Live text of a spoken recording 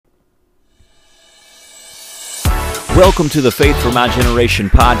Welcome to the Faith for My Generation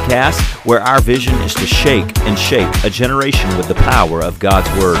podcast, where our vision is to shake and shape a generation with the power of God's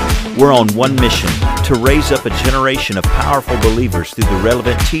Word. We're on one mission, to raise up a generation of powerful believers through the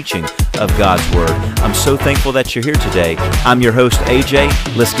relevant teaching of God's Word. I'm so thankful that you're here today. I'm your host,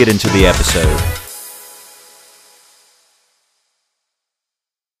 AJ. Let's get into the episode.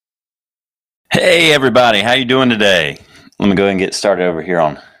 Hey, everybody. How you doing today? Let me go ahead and get started over here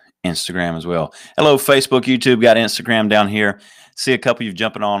on Instagram as well. Hello, Facebook, YouTube, got Instagram down here. See a couple of you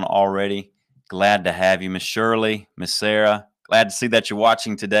jumping on already. Glad to have you, Miss Shirley, Miss Sarah. Glad to see that you're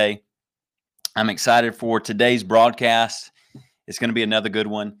watching today. I'm excited for today's broadcast. It's going to be another good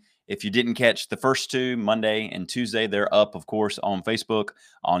one. If you didn't catch the first two, Monday and Tuesday, they're up, of course, on Facebook,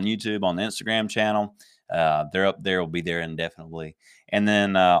 on YouTube, on the Instagram channel. They're up there, will be there indefinitely. And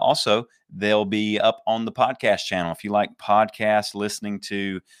then also, they'll be up on the podcast channel. If you like podcasts, listening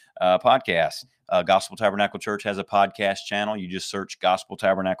to podcasts, Gospel Tabernacle Church has a podcast channel. You just search Gospel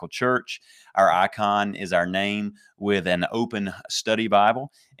Tabernacle Church. Our icon is our name with an open study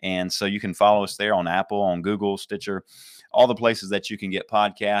Bible. And so you can follow us there on Apple, on Google, Stitcher, all the places that you can get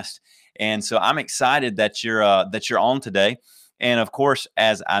podcasts. And so I'm excited that you're on today. And of course,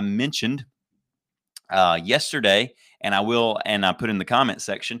 as I mentioned yesterday, and I put in the comment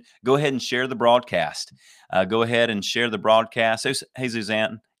section, go ahead and share the broadcast. Go ahead and share the broadcast. Hey,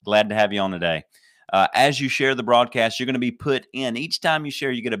 Suzanne, glad to have you on today. As you share the broadcast, you're going to be put in. Each time you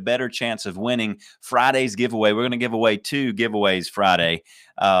share, you get a better chance of winning Friday's giveaway. We're going to give away 2 giveaways Friday.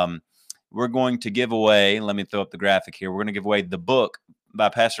 We're going to give away, let me throw up the graphic here. We're going to give away the book by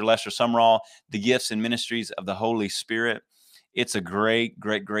Pastor Lester Sumrall, The Gifts and Ministries of the Holy Spirit. It's a great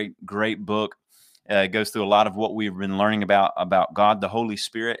book. It goes through a lot of what we've been learning about God, the Holy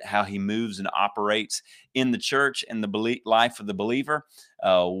Spirit, how he moves and operates in the church and the life of the believer,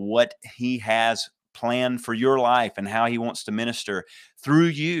 what he has planned for your life and how he wants to minister through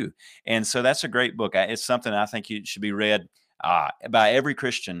you. And so that's a great book. It's something I think it should be read by every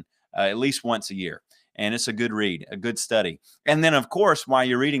Christian at least once a year. And it's a good read, a good study. And then, of course, while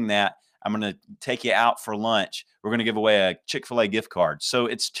you're reading that, I'm going to take you out for lunch. We're going to give away a Chick-fil-A gift card. So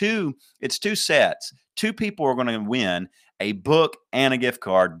it's two sets. 2 people are going to win a book and a gift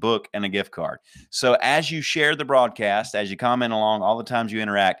card, So as you share the broadcast, as you comment along, all the times you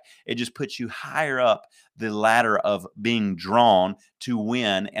interact, it just puts you higher up the ladder of being drawn to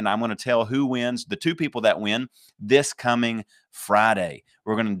win. And I'm going to tell who wins, the 2 people that win this coming Friday.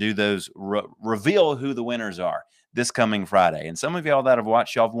 We're going to do those, reveal who the winners are this coming Friday. And some of y'all that have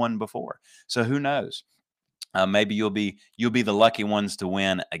watched, y'all have won before. So who knows? Maybe you'll be the lucky ones to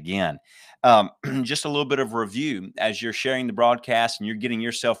win again. Just a little bit of review as you're sharing the broadcast and you're getting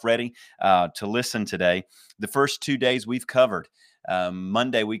yourself ready to listen today. The first 2 days we've covered.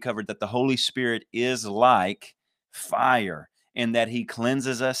 Monday, we covered that the Holy Spirit is like fire and that he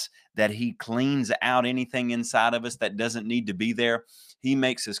cleanses us, that he cleans out anything inside of us that doesn't need to be there. He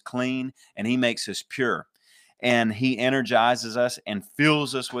makes us clean and he makes us pure. And he energizes us and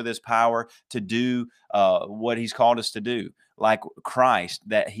fills us with his power to do what he's called us to do. Like Christ,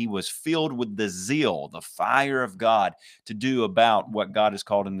 that he was filled with the zeal, the fire of God to do about what God has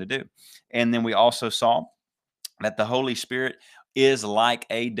called him to do. And then we also saw that the Holy Spirit is like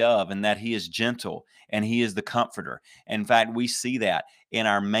a dove and that he is gentle and he is the comforter. In fact, we see that in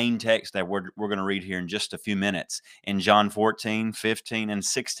our main text that we're going to read here in just a few minutes. In John 14, 15, and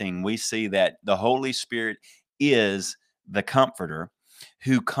 16, we see that the Holy Spirit is the comforter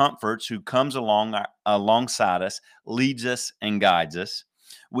who comforts, who comes alongside us, leads us, and guides us.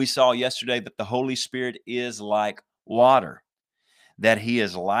 We saw yesterday that the Holy Spirit is like water, that he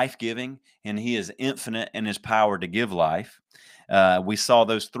is life-giving and he is infinite in his power to give life. We saw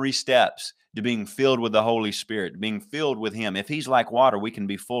those 3 steps to being filled with the Holy Spirit, being filled with him. If he's like water, we can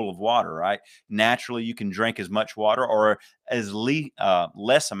be full of water, right? Naturally, you can drink as much water or as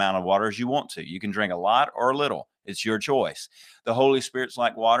less amount of water as you want to. You can drink a lot or a little. It's your choice. The Holy Spirit's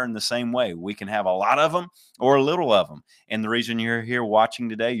like water in the same way. We can have a lot of them or a little of them. And the reason you're here watching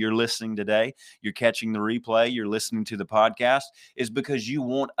today, you're listening today, you're catching the replay, you're listening to the podcast is because you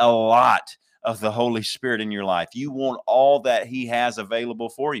want a lot of the Holy Spirit in your life. You want all that he has available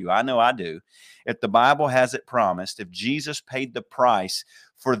for you. I know I do. If the Bible has it promised, if Jesus paid the price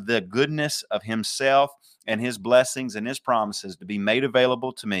for the goodness of himself and his blessings and his promises to be made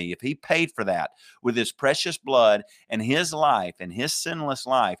available to me, if he paid for that with his precious blood and his life and his sinless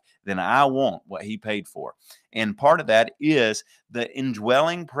life, then I want what he paid for. And part of that is the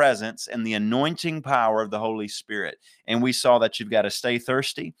indwelling presence and the anointing power of the Holy Spirit. And we saw that you've got to stay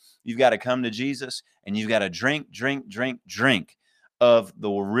thirsty. You've got to come to Jesus and you've got to drink of the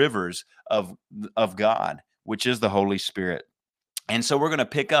rivers of God, which is the Holy Spirit. And so we're going to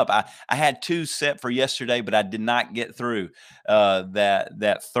pick up. I had two set for yesterday, but I did not get through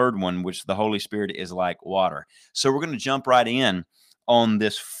that third one, which the Holy Spirit is like water. So we're going to jump right in on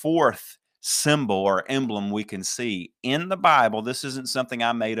this fourth symbol or emblem we can see in the Bible. This isn't something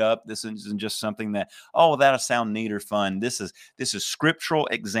I made up. This isn't just something that, oh, that'll sound neat or fun. This is scriptural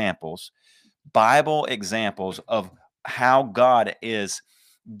examples, Bible examples of how God is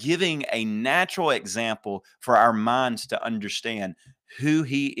giving a natural example for our minds to understand who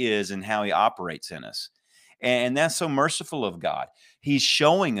he is and how he operates in us. And that's so merciful of God. He's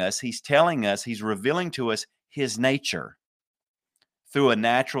showing us, he's telling us, he's revealing to us his nature through a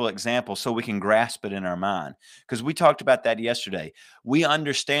natural example so we can grasp it in our mind. Because we talked about that yesterday. We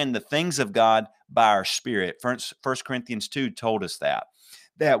understand the things of God by our spirit. First Corinthians 2 told us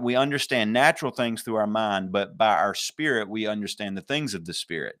that we understand natural things through our mind, but by our spirit, we understand the things of the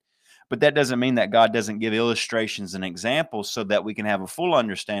spirit. But that doesn't mean that God doesn't give illustrations and examples so that we can have a full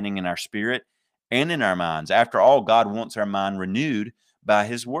understanding in our spirit and in our minds. After all, God wants our mind renewed by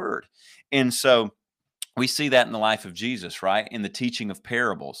his word. And so we see that in the life of Jesus, right? In the teaching of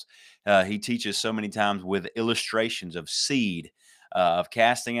parables. He teaches so many times with illustrations of seed, of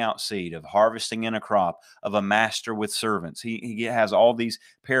casting out seed, of harvesting in a crop, of a master with servants. He has all these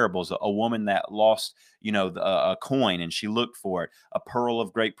parables. A woman that lost, a coin and she looked for it. A pearl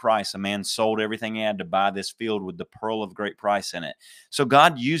of great price. A man sold everything he had to buy this field with the pearl of great price in it. So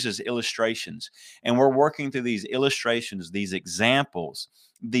God uses illustrations, and we're working through these illustrations, these examples,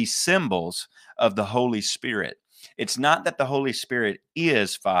 these symbols of the Holy Spirit. It's not that the Holy Spirit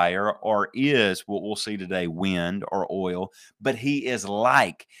is fire or is what we'll see today, wind or oil, but he is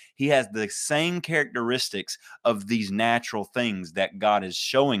like. He has the same characteristics of these natural things that God is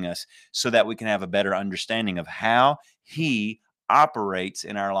showing us so that we can have a better understanding of how he operates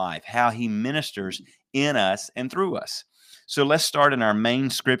in our life, how he ministers in us and through us. So let's start in our main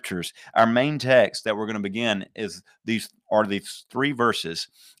scriptures. Our main text that we're going to begin is these three verses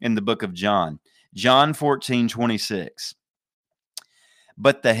in the book of John. John 14:26.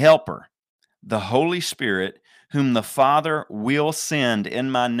 But the Helper, the Holy Spirit, whom the Father will send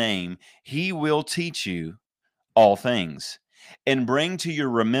in my name, he will teach you all things and bring to your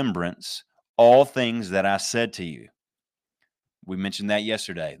remembrance all things that I said to you. We mentioned that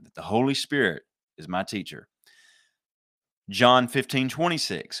yesterday, that the Holy Spirit is my teacher. John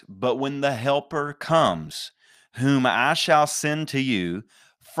 15:26. But when the Helper comes, whom I shall send to you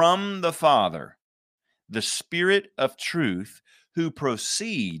from the Father, the Spirit of truth, who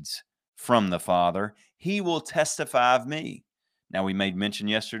proceeds from the Father, he will testify of me. Now, we made mention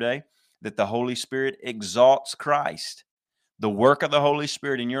yesterday that the Holy Spirit exalts Christ. The work of the Holy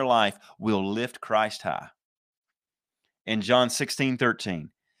Spirit in your life will lift Christ high. In John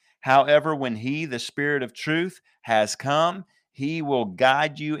 16:13, however, when he, the Spirit of truth, has come, he will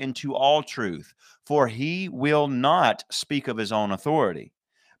guide you into all truth, for he will not speak of his own authority,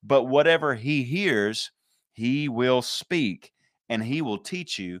 but whatever he hears, he will speak, and he will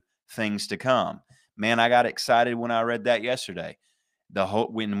teach you things to come. Man, I got excited when I read that yesterday.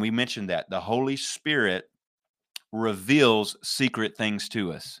 When we mentioned that, the Holy Spirit reveals secret things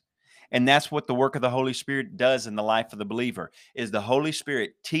to us. And that's what the work of the Holy Spirit does in the life of the believer, is the Holy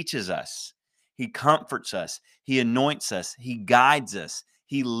Spirit teaches us. He comforts us. He anoints us. He guides us.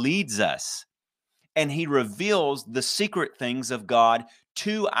 He leads us. And he reveals the secret things of God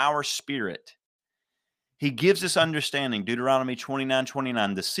to our spirit. He gives us understanding. Deuteronomy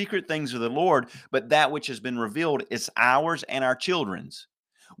 29:29. The secret things of the Lord, but that which has been revealed is ours and our children's,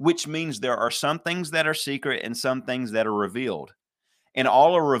 which means there are some things that are secret and some things that are revealed. And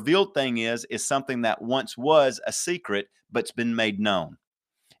all a revealed thing is something that once was a secret, but's been made known.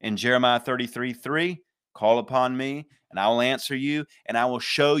 In Jeremiah 33:3, call upon me, and I will answer you, and I will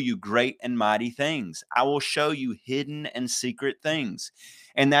show you great and mighty things. I will show you hidden and secret things.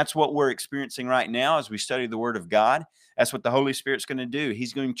 And that's what we're experiencing right now as we study the Word of God. That's what the Holy Spirit's going to do.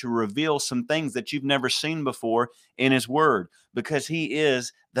 He's going to reveal some things that you've never seen before in His Word, because He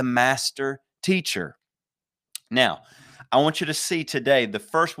is the master teacher. Now, I want you to see today, the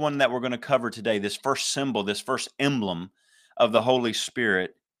first one that we're going to cover today, this first symbol, this first emblem of the Holy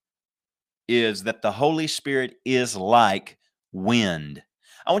Spirit, is that the Holy Spirit is like wind.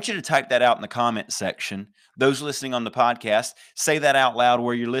 I want you to type that out in the comment section. Those listening on the podcast, say that out loud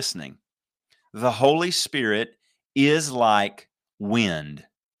where you're listening. The Holy Spirit is like wind.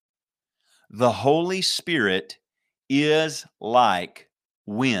 The Holy Spirit is like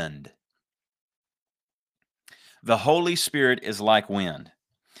wind. The Holy Spirit is like wind.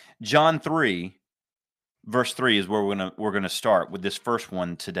 John 3, verse 3 is where we're going to start with this first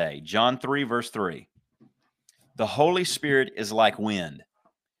one today. John 3, verse 3. The Holy Spirit is like wind.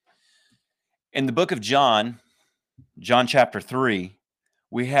 In the book of John, John chapter 3,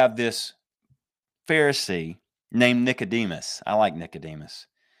 we have this Pharisee named Nicodemus. I like Nicodemus.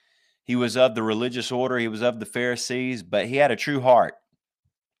 He was of the religious order. He was of the Pharisees, but he had a true heart.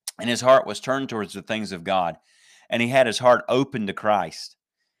 And his heart was turned towards the things of God. And he had his heart open to Christ.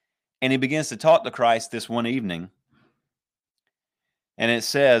 And he begins to talk to Christ this one evening. And it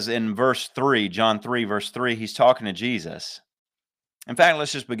says in verse 3, John 3, verse 3, he's talking to Jesus. In fact,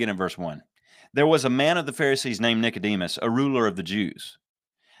 let's just begin in verse 1. There was a man of the Pharisees named Nicodemus, a ruler of the Jews.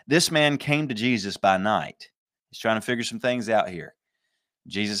 This man came to Jesus by night. He's trying to figure some things out here.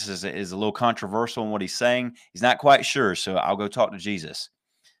 Jesus is a little controversial in what he's saying. He's not quite sure, so I'll go talk to Jesus.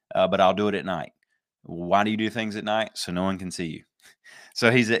 But I'll do it at night. Why do you do things at night? So no one can see you. So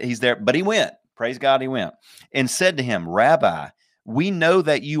he's there, but he went. Praise God, he went. And said to him, Rabbi, we know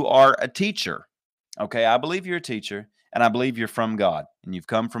that you are a teacher. Okay, I believe you're a teacher, and I believe you're from God, and you've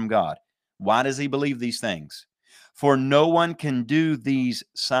come from God. Why does he believe these things? For no one can do these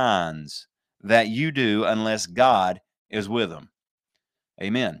signs that you do unless God is with them.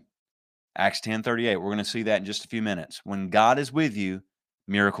 Amen. Acts 10:38. We're going to see that in just a few minutes. When God is with you,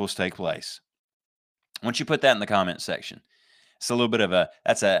 miracles take place. Once you put that in the comment section, it's a little bit of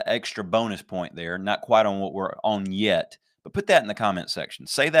that's an extra bonus point there. Not quite on what we're on yet, but put that in the comment section.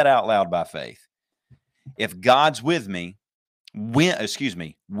 Say that out loud by faith. If God's with me, when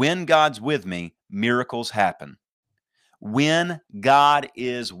God's with me, miracles happen. When God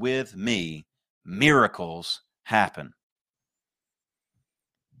is with me, miracles happen.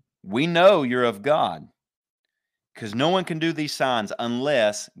 We know you're of God because no one can do these signs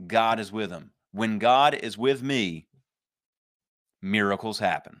unless God is with them. When God is with me, miracles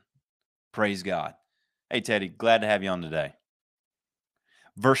happen. Praise God. Hey, Teddy, glad to have you on today.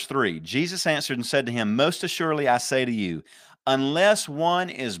 Verse 3, Jesus answered and said to him, most assuredly I say to you, unless one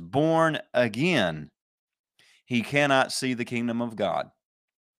is born again, he cannot see the kingdom of God.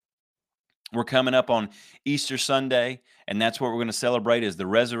 We're coming up on Easter Sunday, and that's what we're going to celebrate is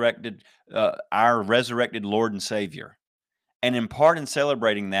our resurrected Lord and Savior. And in part in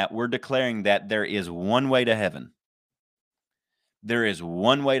celebrating that, we're declaring that there is one way to heaven. There is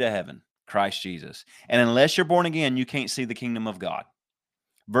one way to heaven, Christ Jesus. And unless you're born again, you can't see the kingdom of God.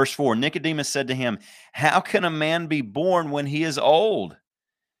 Verse 4, Nicodemus said to him, how can a man be born when he is old?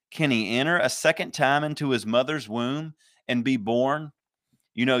 Can he enter a second time into his mother's womb and be born?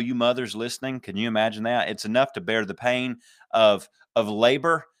 You know, you mothers listening, can you imagine that? It's enough to bear the pain of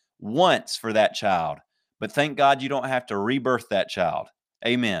labor once for that child. But thank God you don't have to rebirth that child.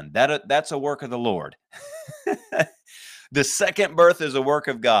 Amen. That's a work of the Lord. The second birth is a work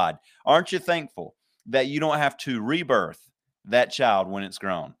of God. Aren't you thankful that you don't have to rebirth that child when it's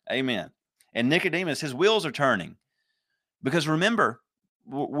grown? Amen. And Nicodemus, his wheels are turning. Because remember,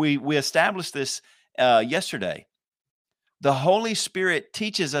 we established this yesterday. The Holy Spirit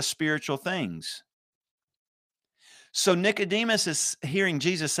teaches us spiritual things. So Nicodemus is hearing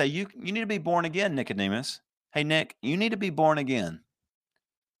Jesus say, you need to be born again, Nicodemus. Hey, Nick, you need to be born again.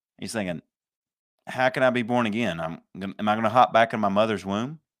 He's thinking, how can I be born again? Am I going to hop back in my mother's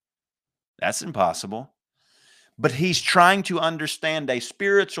womb? That's impossible. But he's trying to understand a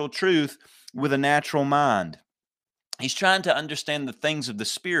spiritual truth with a natural mind. He's trying to understand the things of the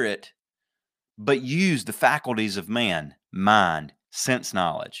Spirit, but use the faculties of man, mind, sense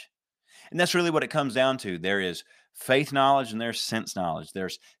knowledge. And that's really what it comes down to. There is faith knowledge and there's sense knowledge.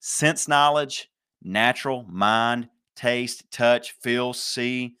 There's sense knowledge, natural, mind, taste, touch, feel,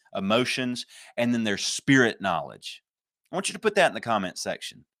 see, emotions, and then there's spirit knowledge. I want you to put that in the comment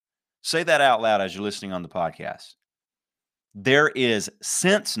section. Say that out loud as you're listening on the podcast. There is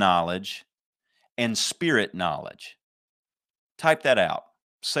sense knowledge and spirit knowledge. Type that out.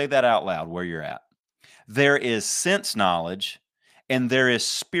 Say that out loud where you're at. There is sense knowledge and there is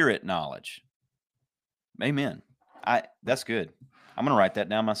spirit knowledge. Amen. That's good. I'm going to write that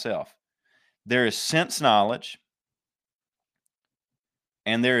down myself. There is sense knowledge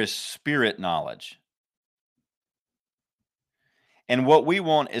and there is spirit knowledge. And what we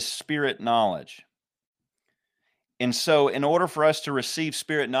want is spirit knowledge. And so in order for us to receive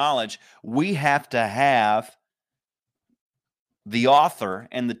spirit knowledge, we have to have the author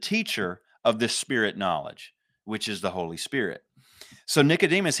and the teacher of this spirit knowledge, which is the Holy Spirit. So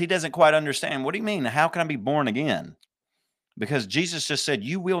Nicodemus, he doesn't quite understand. What do you mean? How can I be born again? Because Jesus just said,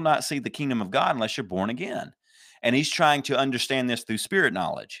 you will not see the kingdom of God unless you're born again. And he's trying to understand this through spirit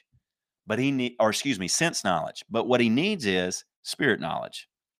knowledge, sense knowledge. But what he needs is spirit knowledge.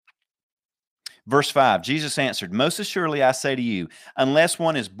 Verse 5, Jesus answered, most assuredly I say to you, unless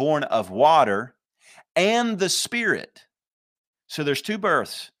one is born of water and the Spirit. So there's two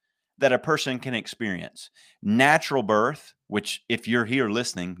births that a person can experience. Natural birth, which if you're here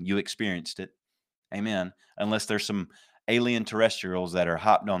listening, you experienced it. Amen. Unless there's some alien terrestrials that are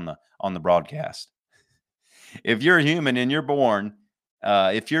hopped on the broadcast. If you're human and you're born,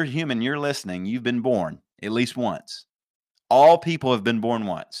 if you're human, you're listening, you've been born at least once. All people have been born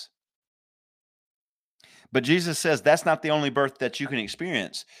once. But Jesus says that's not the only birth that you can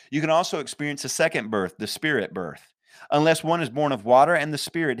experience. You can also experience a second birth, the Spirit birth. Unless one is born of water and the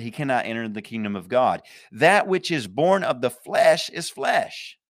Spirit, he cannot enter the kingdom of God. That which is born of the flesh is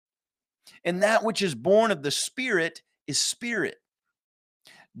flesh, and that which is born of the Spirit is spirit.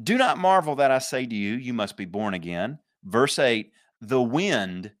 Do not marvel that I say to you, you must be born again. Verse 8, the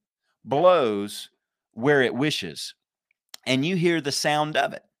wind blows where it wishes, and you hear the sound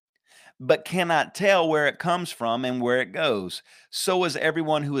of it, but cannot tell where it comes from and where it goes. So is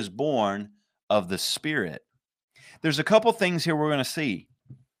everyone who is born of the Spirit. There's a couple things here we're going to see.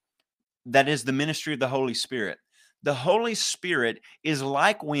 That is the ministry of the Holy Spirit. The Holy Spirit is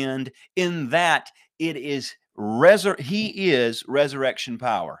like wind in that it is he is resurrection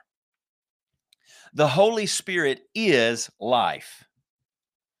power. The Holy Spirit is life.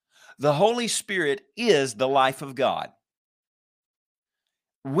 The Holy Spirit is the life of God.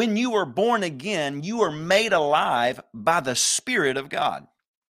 When you are born again, you are made alive by the Spirit of God.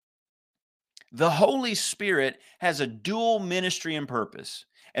 The Holy Spirit has a dual ministry and purpose,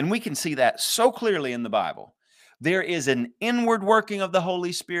 and we can see that so clearly in the Bible. There is an inward working of the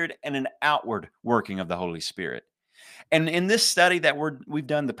Holy Spirit and an outward working of the Holy Spirit. And in this study that we've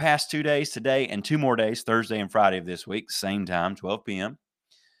done the past 2 days, today and 2 more days, Thursday and Friday of this week, same time, 12 p.m.,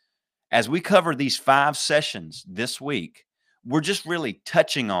 as we cover these 5 sessions this week, we're just really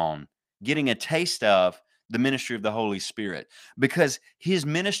touching on, getting a taste of the ministry of the Holy Spirit, because his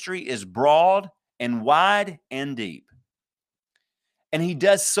ministry is broad and wide and deep. And he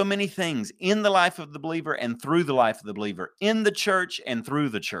does so many things in the life of the believer and through the life of the believer, in the church and through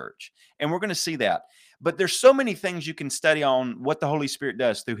the church. And we're going to see that. But there's so many things you can study on what the Holy Spirit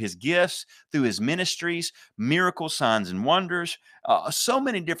does through his gifts, through his ministries, miracles, signs, and wonders, so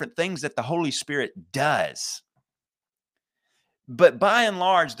many different things that the Holy Spirit does. But by and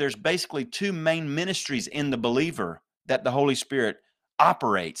large, there's basically 2 main ministries in the believer that the Holy Spirit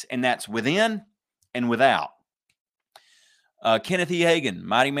operates, and that's within and without. Kenneth E. Hagin,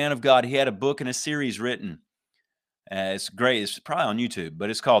 mighty man of God, he had a book and a series written. It's great. It's probably on YouTube, but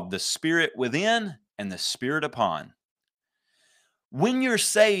it's called The Spirit Within and the Spirit Upon. When you're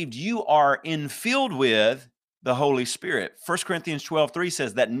saved, you are infilled with the Holy Spirit. 1 Corinthians 12:3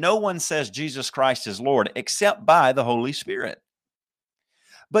 says that no one says Jesus Christ is Lord except by the Holy Spirit.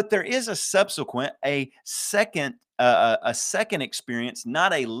 But there is a subsequent, a second experience,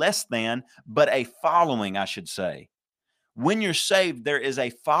 not a less than, but a following, I should say. When you're saved, there is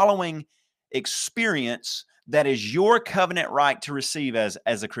a following experience that is your covenant right to receive as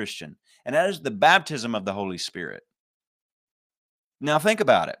a Christian, and that is the baptism of the Holy Spirit. Now think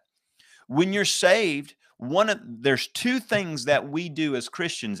about it. When you're saved, there's 2 things that we do as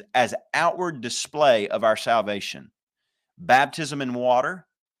Christians as outward display of our salvation: baptism in water,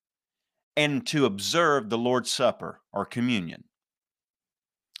 and to observe the Lord's Supper or communion.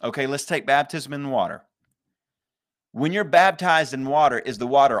 Okay, let's take baptism in water. When you're baptized in water, is the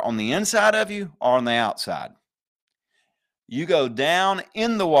water on the inside of you or on the outside? You go down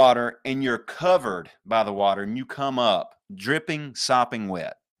in the water and you're covered by the water, and you come up dripping, sopping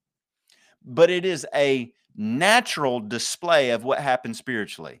wet. But it is a natural display of what happens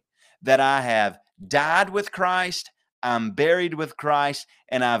spiritually, that I have died with Christ, I'm buried with Christ,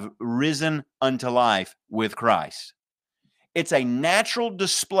 and I've risen unto life with Christ. It's a natural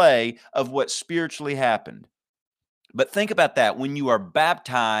display of what spiritually happened. But think about that. When you are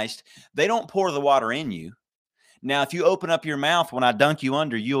baptized, they don't pour the water in you. Now, if you open up your mouth when I dunk you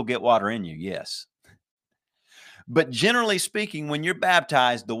under, you'll get water in you, yes. But generally speaking, when you're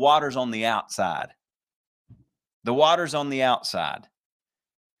baptized, the water's on the outside. The water's on the outside.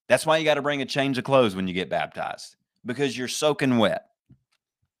 That's why you got to bring a change of clothes when you get baptized, because you're soaking wet.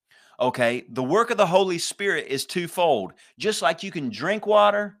 Okay, the work of the Holy Spirit is twofold. Just like you can drink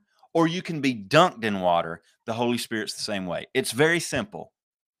water or you can be dunked in water, the Holy Spirit's the same way. It's very simple.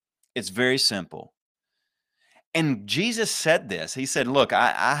 It's very simple. And Jesus said this. He said, look,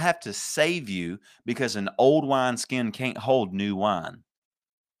 I have to save you because an old wineskin can't hold new wine.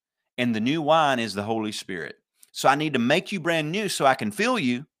 And the new wine is the Holy Spirit. So I need to make you brand new so I can fill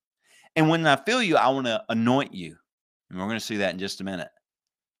you. And when I fill you, I want to anoint you. And we're going to see that in just a minute.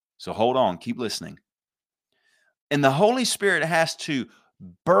 So hold on, keep listening. And the Holy Spirit has to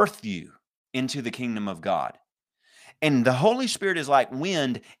birth you. into the kingdom of God. And the Holy Spirit is like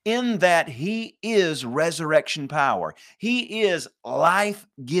wind in that he is resurrection power. He is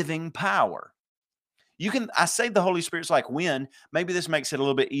life-giving power. I say the Holy Spirit's like wind. Maybe this makes it a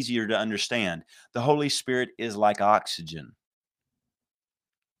little bit easier to understand. The Holy Spirit is like oxygen.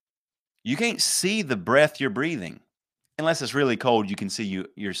 You can't see the breath you're breathing. Unless it's really cold, you can see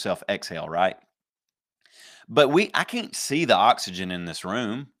yourself exhale, right? But I can't see the oxygen in this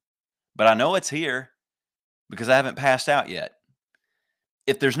room, but I know it's here because I haven't passed out yet.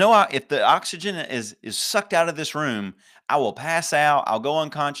 If the oxygen is sucked out of this room, I will pass out, I'll go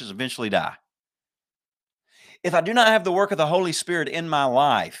unconscious, eventually die. If I do not have the work of the Holy Spirit in my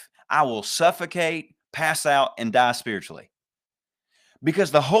life, I will suffocate, pass out, and die spiritually. Because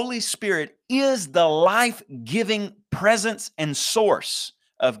the Holy Spirit is the life-giving presence and source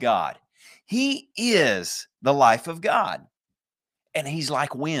of God. He is the life of God. And he's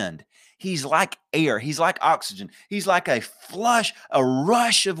like wind. He's like air. He's like oxygen. He's like a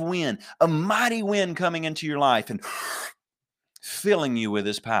rush of wind, a mighty wind coming into your life and filling you with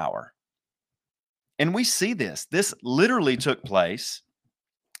his power. And we see this. This literally took place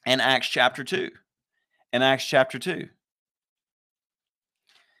in Acts chapter 2. In Acts chapter 2.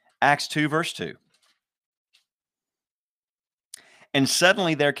 Acts 2, verse 2. And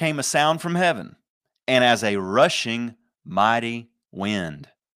suddenly there came a sound from heaven, and as a rushing mighty wind,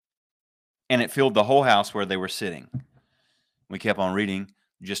 and it filled the whole house where they were sitting. We kept on reading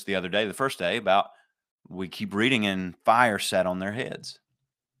just the other day, the first day, we keep reading, and fire sat on their heads.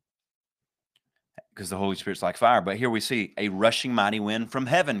 Because the Holy Spirit's like fire. But here we see a rushing mighty wind from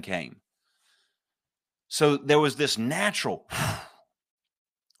heaven came. So there was this natural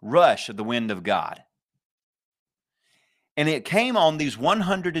rush of the wind of God. And it came on these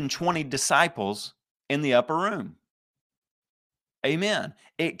 120 disciples in the upper room. Amen.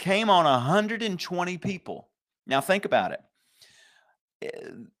 It came on 120 people. Now think about it.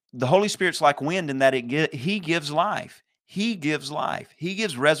 The Holy Spirit's like wind in that he gives life. He gives life. He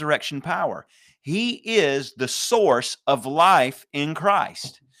gives resurrection power. He is the source of life in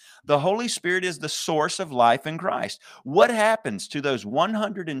Christ. The Holy Spirit is the source of life in Christ. What happens to those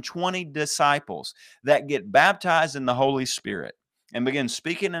 120 disciples that get baptized in the Holy Spirit and begin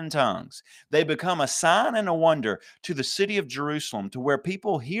speaking in tongues? They become a sign and a wonder to the city of Jerusalem, to where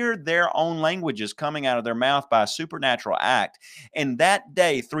people hear their own languages coming out of their mouth by a supernatural act. And that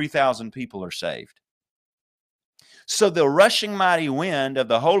day, 3,000 people are saved. So the rushing mighty wind of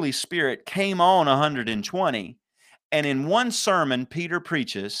the Holy Spirit came on 120. And in one sermon Peter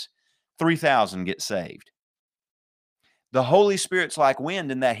preaches, 3,000 get saved. The Holy Spirit's like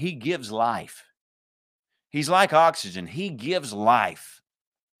wind in that he gives life. He's like oxygen. He gives life.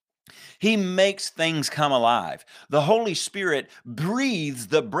 He makes things come alive. The Holy Spirit breathes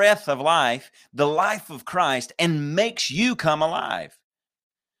the breath of life, the life of Christ, and makes you come alive.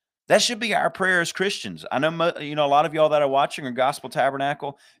 That should be our prayer as Christians. I know, a lot of y'all that are watching are Gospel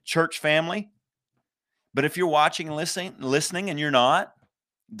Tabernacle church family. But if you're watching and listening and you're not,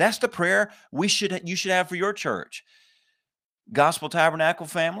 that's the prayer you should have for your church. Gospel Tabernacle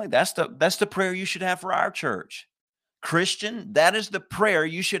family, that's the prayer you should have for our church. Christian, that is the prayer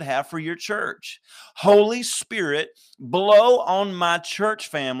you should have for your church. Holy Spirit, blow on my church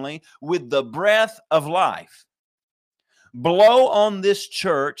family with the breath of life. Blow on this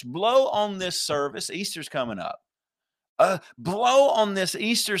church, blow on this service. Easter's coming up. Blow on this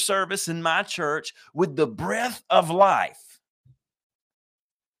Easter service in my church with the breath of life.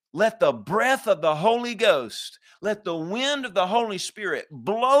 Let the breath of the Holy Ghost, let the wind of the Holy Spirit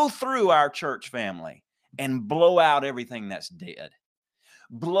blow through our church family and blow out everything that's dead.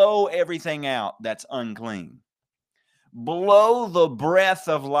 Blow everything out that's unclean. Blow the breath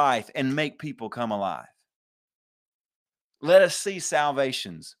of life and make people come alive. Let us see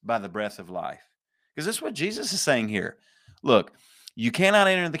salvations by the breath of life. Because this is what Jesus is saying here. Look, you cannot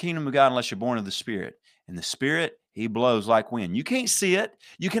enter the kingdom of God unless you're born of the Spirit. And the Spirit, he blows like wind. You can't see it.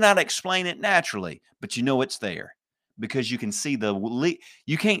 You cannot explain it naturally, but you know it's there because you can see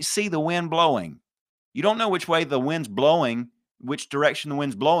you can't see the wind blowing. You don't know which way the wind's blowing, which direction the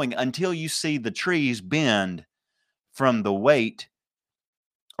wind's blowing until you see the trees bend from the weight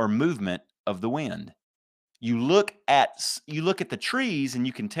or movement of the wind. You look at the trees and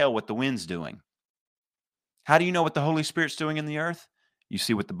you can tell what the wind's doing. How do you know what the Holy Spirit's doing in the earth? You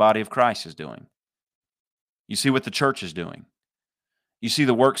see what the body of Christ is doing. You see what the church is doing. You see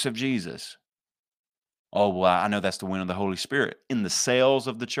the works of Jesus. Oh, well, I know that's the wind of the Holy Spirit in the sails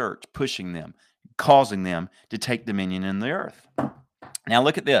of the church, pushing them, causing them to take dominion in the earth. Now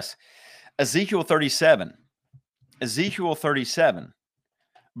look at this. Ezekiel 37. Ezekiel 37,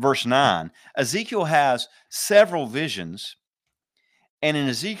 verse 9, Ezekiel has several visions. And in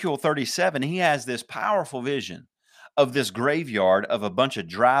Ezekiel 37, he has this powerful vision of this graveyard of a bunch of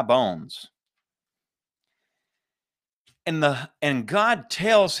dry bones. And God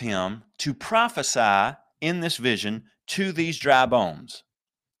tells him to prophesy in this vision to these dry bones.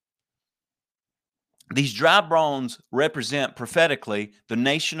 These dry bones represent prophetically the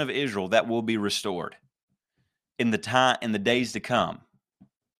nation of Israel that will be restored in the days to come.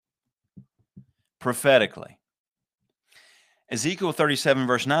 Prophetically. Ezekiel 37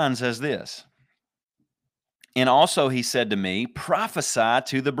 verse 9 says this. And also he said to me, prophesy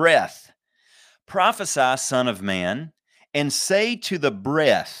to the breath. Prophesy, son of man, and say to the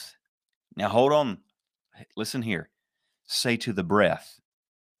breath. Now hold on. Listen here. Say to the breath.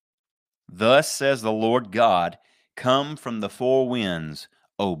 Thus says the Lord God, come from the four winds,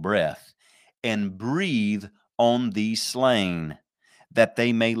 O breath, and breathe on these slain, that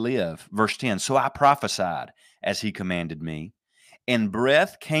they may live. Verse 10, so I prophesied as he commanded me, and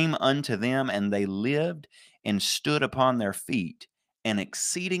breath came unto them, and they lived and stood upon their feet, an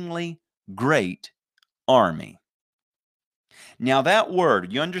exceedingly great army. Now that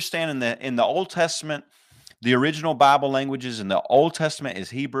word, you understand in the Old Testament, the original Bible languages in the Old Testament is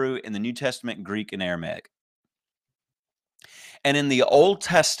Hebrew, in the New Testament, Greek and Aramaic. And in the Old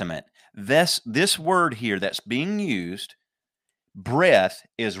Testament, this word here that's being used, breath,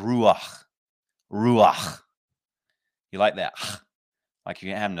 is ruach. Ruach. You like that? Like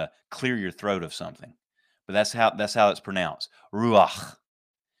you're having to clear your throat of something. But that's how it's pronounced. Ruach.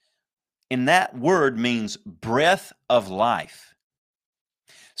 And that word means breath of life.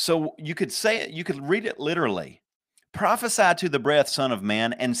 So you could say it, you could read it literally. Prophesy to the breath, son of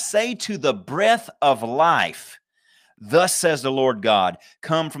man, and say to the breath of life, thus says the Lord God,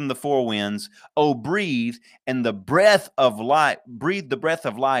 come from the four winds, O breathe, and the breath of life, breathe the breath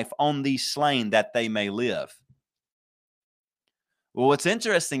of life on these slain that they may live. Well, what's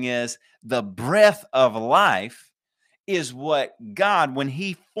interesting is the breath of life is what God, when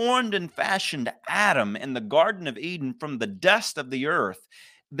he formed and fashioned Adam in the Garden of Eden from the dust of the earth,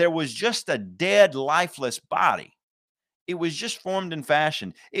 there was just a dead, lifeless body. It was just formed and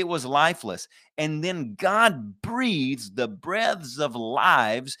fashioned. It was lifeless. And then God breathes the breaths of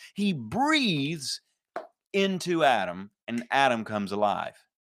lives. He breathes into Adam, and Adam comes alive.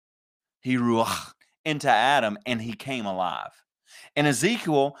 He ruach into Adam, and he came alive. And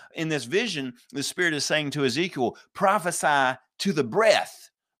Ezekiel, in this vision, the Spirit is saying to Ezekiel, prophesy to the breath.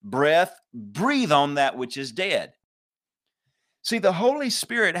 Breath, breathe on that which is dead. See, the Holy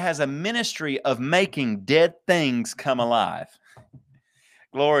Spirit has a ministry of making dead things come alive.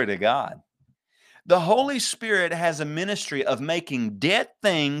 Glory to God. The Holy Spirit has a ministry of making dead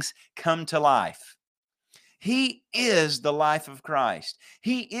things come to life. He is the life of Christ.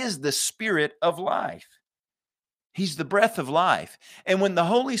 He is the Spirit of life. He's the breath of life. And when the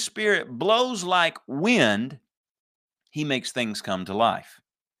Holy Spirit blows like wind, he makes things come to life.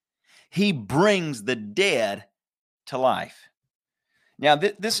 He brings the dead to life. Now,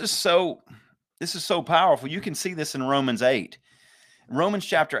 this is so powerful. You can see this in Romans 8. Romans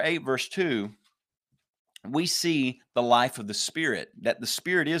chapter 8, verse 2, we see the life of the Spirit, that the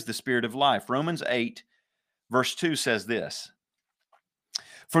Spirit is the Spirit of life. Romans 8, verse 2 says this,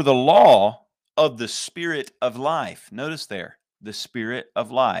 for the law of the Spirit of life. Notice there, the Spirit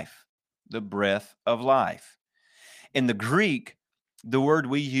of life, the breath of life. In the Greek, the word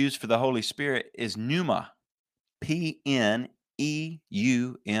we use for the Holy Spirit is pneuma, Pneuma.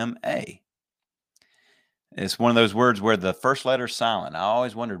 It's one of those words where the first letter is silent. I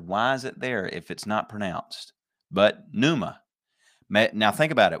always wondered, why is it there if it's not pronounced? But pneuma. Now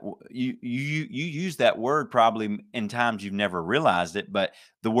think about it. You use that word probably in times you've never realized it, but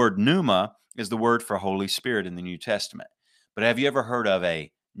the word pneuma is the word for Holy Spirit in the New Testament. But have you ever heard of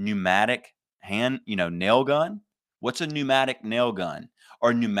a pneumatic nail gun? What's a pneumatic nail gun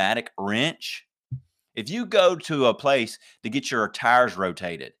or pneumatic wrench? If you go to a place to get your tires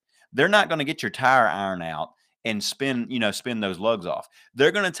rotated, they're not going to get your tire iron out and spin those lugs off.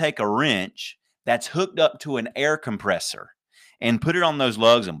 They're going to take a wrench that's hooked up to an air compressor and put it on those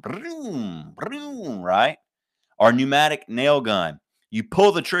lugs and broom, broom, right? Or pneumatic nail gun. You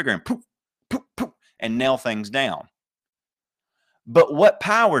pull the trigger and poof, poof, poof, and nail things down. But what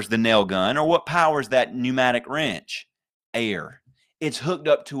powers the nail gun, or what powers that pneumatic wrench? Air. It's hooked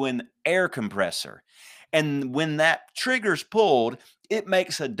up to an air compressor. And when that trigger's pulled, it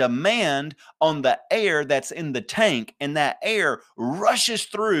makes a demand on the air that's in the tank, and that air rushes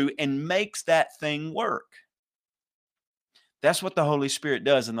through and makes that thing work. That's what the Holy Spirit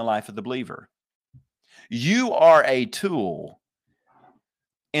does in the life of the believer. You are a tool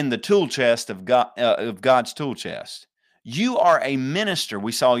in the tool chest of God's tool chest. You are a minister.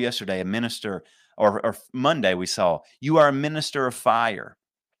 We saw yesterday a minister, or Monday we saw you are a minister of fire.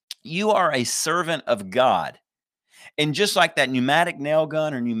 You are a servant of God. And just like that pneumatic nail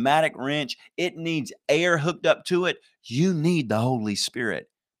gun or pneumatic wrench, it needs air hooked up to it. You need the Holy Spirit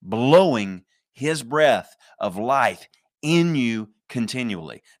blowing his breath of life in you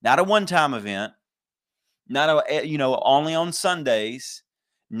continually. Not a one-time event, not only on Sundays,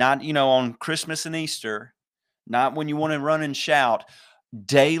 not on Christmas and Easter, not when you want to run and shout.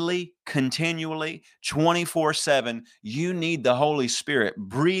 Daily, continually, 24/7, you need the Holy Spirit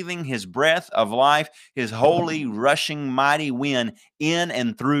breathing his breath of life, his holy, rushing, mighty wind in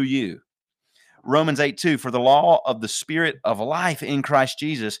and through you. Romans 8:2, for the law of the Spirit of life in Christ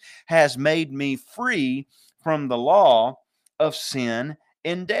Jesus has made me free from the law of sin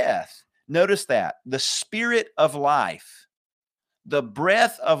and death. Notice that the Spirit of life, the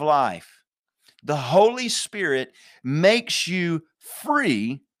breath of life, the Holy Spirit makes you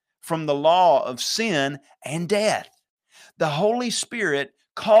free from the law of sin and death. The Holy Spirit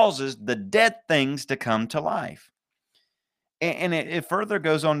causes the dead things to come to life. And it further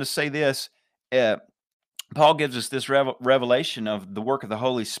goes on to say this. Paul gives us this revelation of the work of the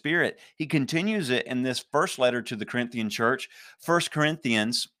Holy Spirit. He continues it in this first letter to the Corinthian church, 1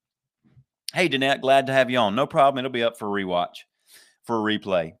 Corinthians. Hey, Danette, glad to have you on. No problem. It'll be up for a rewatch, for a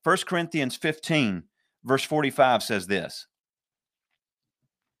replay. 1 Corinthians 15, verse 45 says this.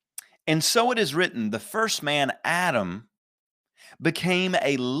 And so it is written, the first man, Adam, became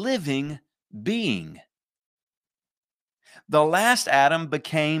a living being. The last Adam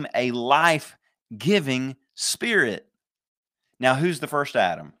became a life-giving spirit. Now, who's the first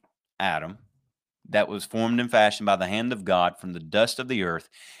Adam? Adam, that was formed and fashioned by the hand of God from the dust of the earth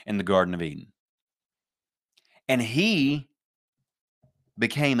in the Garden of Eden. And he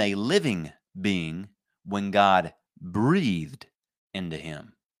became a living being when God breathed into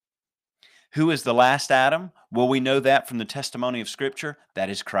him. Who is the last Adam? Well, we know that from the testimony of Scripture. That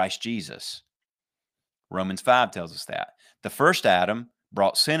is Christ Jesus. Romans 5 tells us that. The first Adam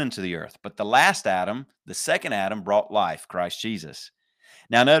brought sin into the earth, but the last Adam, the second Adam, brought life, Christ Jesus.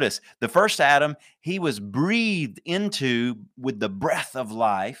 Now notice, the first Adam, he was breathed into with the breath of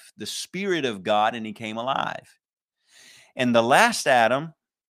life, the Spirit of God, and he came alive. And the last Adam,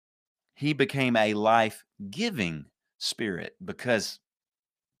 he became a life-giving spirit because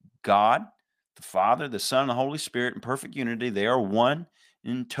God, the Father, the Son, and the Holy Spirit in perfect unity, they are one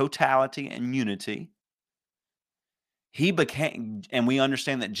in totality and unity. He became, and we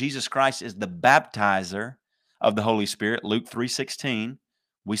understand that Jesus Christ is the baptizer of the Holy Spirit, Luke 3:16.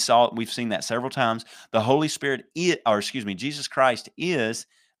 We've seen that several times. The Holy Spirit Jesus Christ is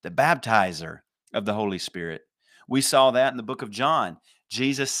the baptizer of the Holy Spirit. We saw that in the book of John.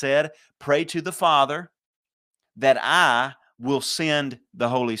 Jesus said, pray to the Father that I will send the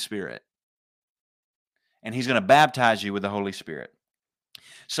Holy Spirit. And he's going to baptize you with the Holy Spirit.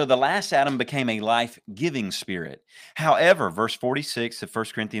 So the last Adam became a life-giving spirit. However, verse 46 of 1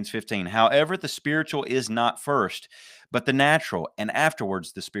 Corinthians 15, however, the spiritual is not first, but the natural, and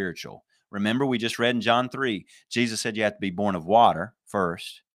afterwards the spiritual. Remember, we just read in John 3, Jesus said you have to be born of water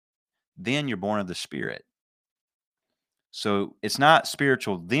first, then you're born of the Spirit. So it's not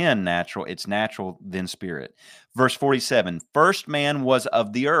spiritual, then natural. It's natural, then spirit. Verse 47, first man was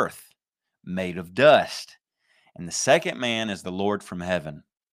of the earth, made of dust. And the second man is the Lord from heaven.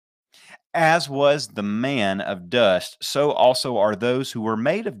 As was the man of dust, so also are those who were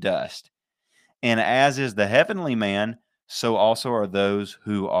made of dust. And as is the heavenly man, so also are those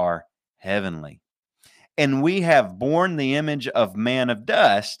who are heavenly. And we have borne the image of man of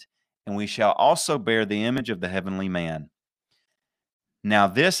dust, and we shall also bear the image of the heavenly man. Now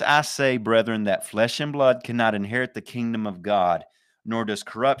this I say, brethren, that flesh and blood cannot inherit the kingdom of God, nor does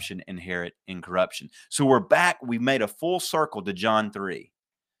corruption inherit incorruption. So we're back. We made a full circle to John 3.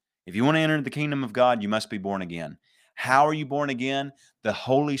 If you want to enter the kingdom of God, you must be born again. How are you born again? The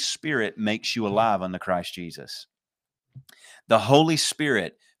Holy Spirit makes you alive unto Christ Jesus. The Holy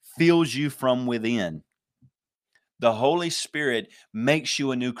Spirit fills you from within. The Holy Spirit makes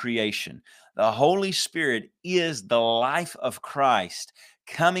you a new creation. The Holy Spirit is the life of Christ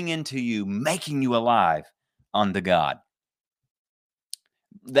coming into you, making you alive unto God.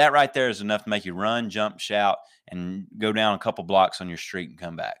 That right there is enough to make you run, jump, shout, and go down a couple blocks on your street and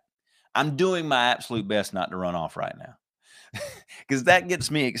come back. I'm doing my absolute best not to run off right now because that gets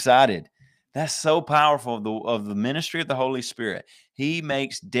me excited. That's so powerful of the ministry of the Holy Spirit. He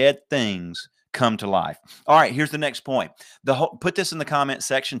makes dead things come to life. All right, here's the next point. Put this in the comment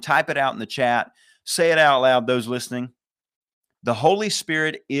section. Type it out in the chat. Say it out loud, those listening. The Holy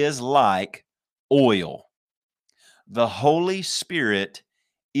Spirit is like oil. The Holy Spirit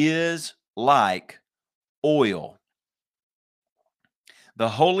is like oil. The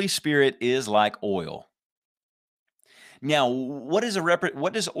Holy Spirit is like oil. Now, what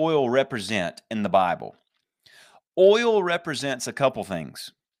does oil represent in the Bible? Oil represents a couple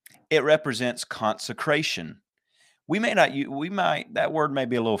things. It represents consecration. That word may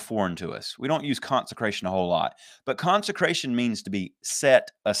be a little foreign to us. We don't use consecration a whole lot, but consecration means to be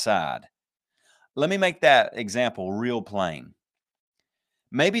set aside. Let me make that example real plain.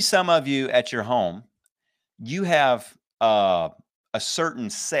 Maybe some of you at your home, you have a certain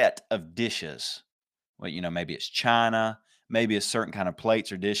set of dishes. Well, maybe it's china, maybe it's certain kind of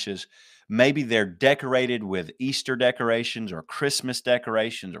plates or dishes. Maybe they're decorated with Easter decorations or Christmas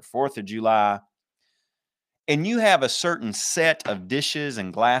decorations or 4th of July. And you have a certain set of dishes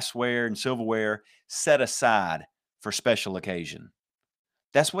and glassware and silverware set aside for special occasion.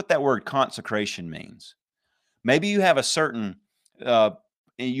 That's what that word consecration means. Maybe you have a certain,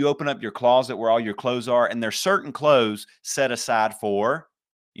 you open up your closet where all your clothes are, and there's certain clothes set aside for,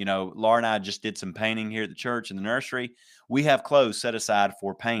 Laura and I just did some painting here at the church in the nursery. We have clothes set aside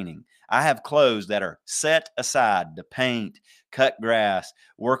for painting. I have clothes that are set aside to paint, cut grass,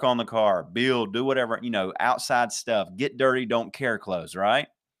 work on the car, build, do whatever, outside stuff, get dirty, don't care clothes, right?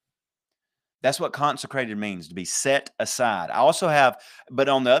 That's what consecrated means, to be set aside. I also have, but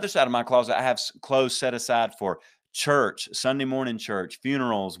on the other side of my closet, I have clothes set aside for church, Sunday morning church,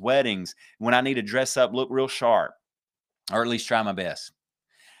 funerals, weddings, when I need to dress up, look real sharp, or at least try my best.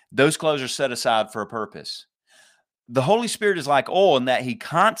 Those clothes are set aside for a purpose. The Holy Spirit is like oil in that he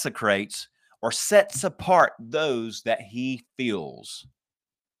consecrates or sets apart those that he fills.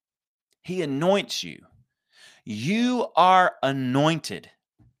 He anoints you. You are anointed.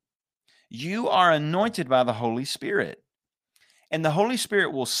 You are anointed by the Holy Spirit. And the Holy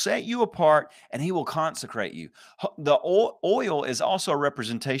Spirit will set you apart and he will consecrate you. The oil is also a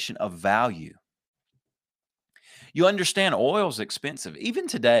representation of value. You understand oil is expensive, even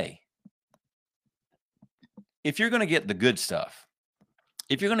today. If you're going to get the good stuff,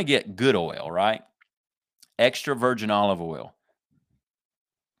 if you're going to get good oil, right? Extra virgin olive oil,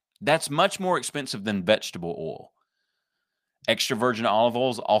 that's much more expensive than vegetable oil. Extra virgin olive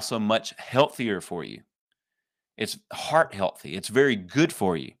oil is also much healthier for you. It's heart healthy. It's very good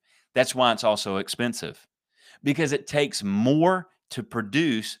for you. That's why it's also expensive, because it takes more to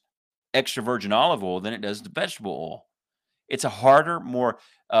produce extra virgin olive oil than it does the vegetable oil. It's a harder, more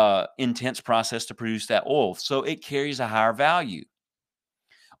intense process to produce that oil, so it carries a higher value.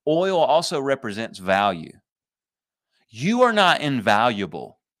 Oil also represents value. You are not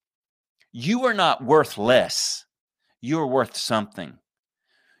invaluable. You are not worth less. You're worth something.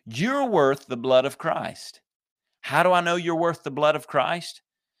 You're worth the blood of Christ. How do I know you're worth the blood of Christ?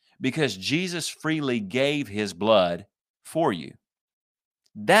 Because Jesus freely gave his blood for you.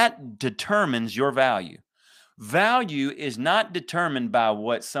 That determines your value. Value is not determined by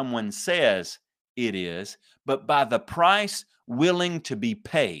what someone says it is, but by the price willing to be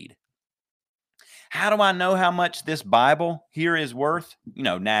paid. How do I know how much this Bible here is worth?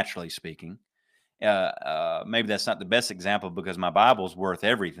 Naturally speaking. Maybe that's not the best example, because my Bible's worth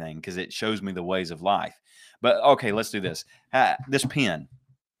everything because it shows me the ways of life. But okay, let's do this. This pen.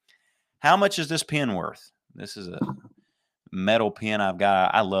 How much is this pen worth? This is a metal pen I've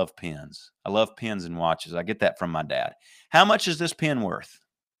got. I love pens. I love pens and watches. I get that from my dad. How much is this pen worth?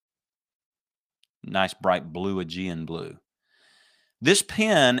 Nice bright blue, Aegean blue. This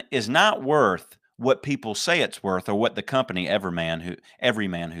pen is not worth what people say it's worth, or what the company every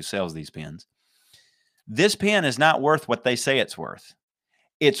man who sells these pens. This pen is not worth what they say it's worth.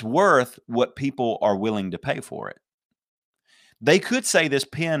 It's worth what people are willing to pay for it. They could say this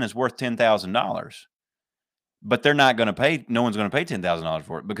pen is worth $10,000, but they're not going to pay. No one's going to pay $10,000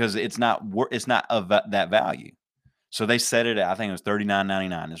 for it because it's not of that value. So they set it at, I think it was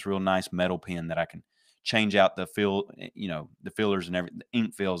 $39.99. This real nice metal pen that I can change out the the fillers and everything, the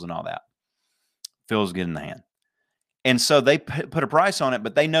ink fills and all that. Feels good in the hand. And so they put a price on it,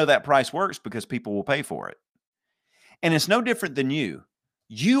 but they know that price works because people will pay for it. And it's no different than you.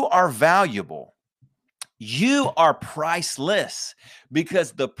 You are valuable. You are priceless,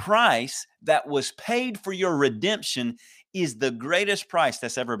 because the price that was paid for your redemption is the greatest price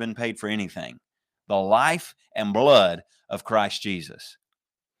that's ever been paid for anything: the life and blood of Christ Jesus.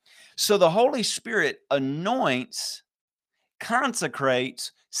 So the Holy Spirit anoints,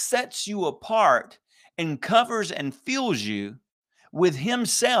 consecrates, sets you apart, and covers and fills you with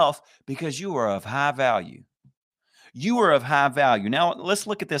himself, because you are of high value. You are of high value. Now, let's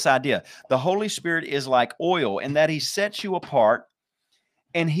look at this idea. The Holy Spirit is like oil in that he sets you apart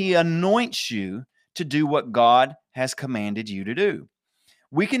and he anoints you to do what God has commanded you to do.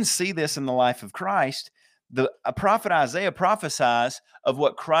 We can see this in the life of Christ. The prophet Isaiah prophesies of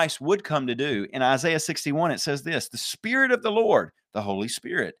what Christ would come to do. In Isaiah 61, it says this: the Spirit of the Lord, the Holy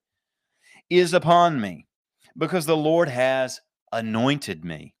Spirit, is upon me because the Lord has anointed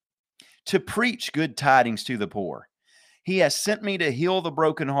me to preach good tidings to the poor. He has sent me to heal the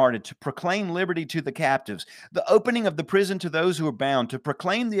brokenhearted, to proclaim liberty to the captives, the opening of the prison to those who are bound, to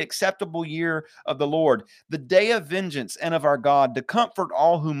proclaim the acceptable year of the Lord, the day of vengeance and of our God, to comfort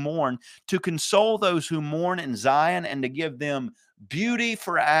all who mourn, to console those who mourn in Zion, and to give them beauty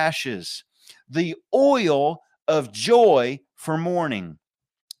for ashes, the oil of joy for mourning,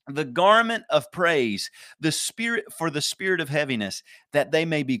 the garment of praise, the spirit for the spirit of heaviness, that they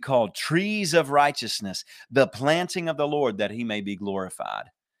may be called trees of righteousness, the planting of the Lord, that he may be glorified.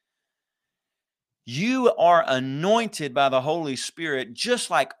 You are anointed by the Holy Spirit, just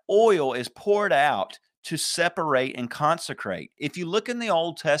like oil is poured out to separate and consecrate. If you look in the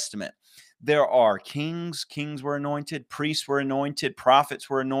Old Testament, there are kings were anointed, priests were anointed, prophets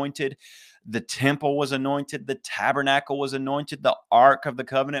were anointed, the temple was anointed, the tabernacle was anointed, the ark of the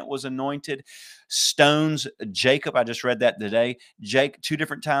covenant was anointed, stones. Jacob, I just read that today. Two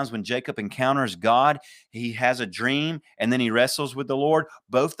different times when Jacob encounters God, he has a dream and then he wrestles with the Lord.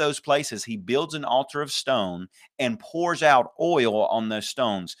 Both those places, he builds an altar of stone and pours out oil on those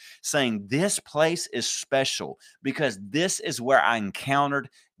stones, saying, this place is special because this is where I encountered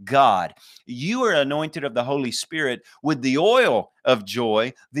God. You are anointed of the Holy Spirit with the oil of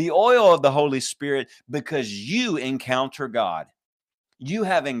joy, the oil of the Holy Spirit, because you encounter God. You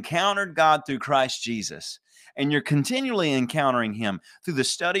have encountered God through Christ Jesus, and you're continually encountering him through the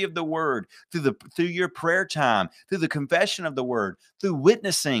study of the word, through your prayer time, through the confession of the word, through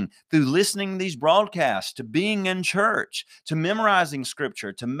witnessing, through listening to these broadcasts, to being in church, to memorizing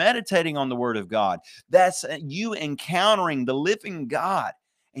scripture, to meditating on the word of God. That's you encountering the living God,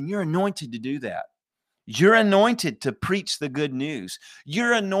 and you're anointed to do that. You're anointed to preach the good news.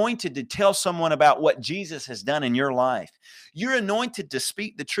 You're anointed to tell someone about what Jesus has done in your life. You're anointed to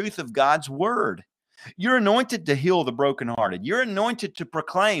speak the truth of God's word. You're anointed to heal the brokenhearted. You're anointed to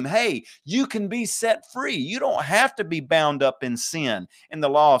proclaim, hey, you can be set free. You don't have to be bound up in sin, in the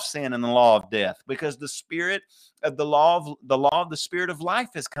law of sin and the law of death, because the spirit of the law of the spirit of life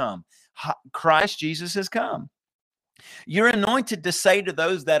has come. Christ Jesus has come. You're anointed to say to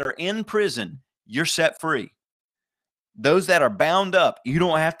those that are in prison, you're set free. Those that are bound up, you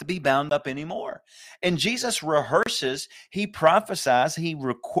don't have to be bound up anymore. And Jesus rehearses, he prophesies,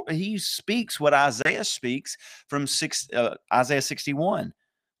 he speaks what Isaiah speaks from Isaiah 61,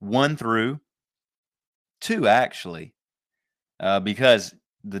 1 through 2, actually, because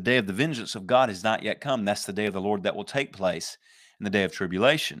the day of the vengeance of God has not yet come. That's the day of the Lord that will take place in the day of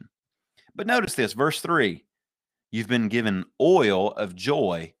tribulation. But notice this, verse 3, you've been given oil of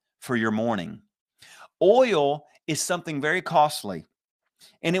joy for your mourning. Oil is something very costly,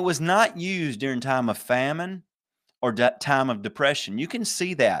 and it was not used during time of famine or time of depression. You can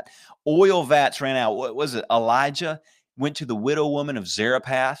see that. Oil vats ran out. What was it? Elijah went to the widow woman of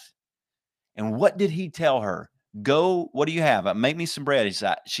Zarephath, and what did he tell her? Go, what do you have? Make me some bread.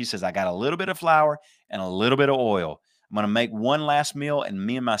 She says, I got a little bit of flour and a little bit of oil. I'm going to make one last meal, and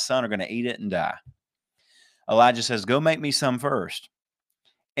me and my son are going to eat it and die. Elijah says, go make me some first.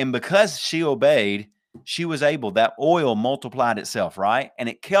 And because she obeyed, she was able, that oil multiplied itself, right? And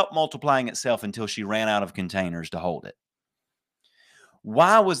it kept multiplying itself until she ran out of containers to hold it.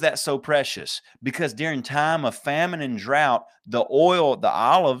 Why was that so precious? Because during time of famine and drought, the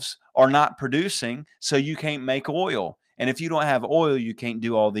olives are not producing, so you can't make oil. And if you don't have oil, you can't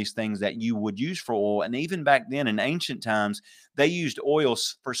do all these things that you would use for oil. And even back then in ancient times, they used oil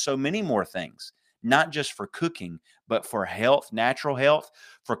for so many more things, not just for cooking, but for health, natural health,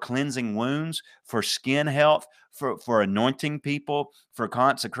 for cleansing wounds, for skin health, for anointing people, for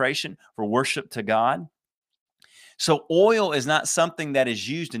consecration, for worship to God. So oil is not something that is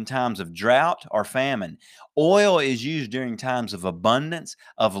used in times of drought or famine. Oil is used during times of abundance,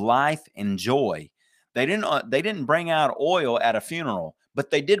 of life and joy. They didn't bring out oil at a funeral, but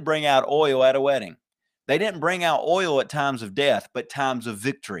they did bring out oil at a wedding. They didn't bring out oil at times of death, but times of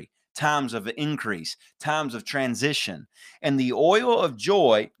victory, times of increase, times of transition. And the oil of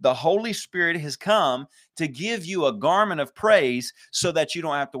joy, the Holy Spirit has come to give you a garment of praise so that you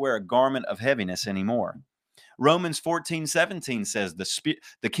don't have to wear a garment of heaviness anymore. Romans 14:17 says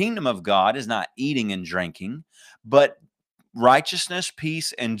the kingdom of God is not eating and drinking, but righteousness,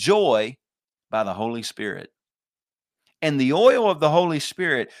 peace, and joy by the Holy Spirit. And the oil of the Holy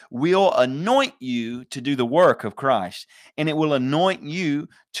Spirit will anoint you to do the work of Christ. And it will anoint you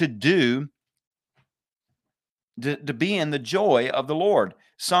to be in the joy of the Lord.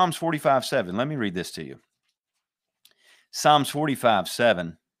 Psalms 45:7. Let me read this to you. Psalms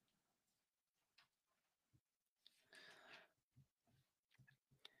 45:7.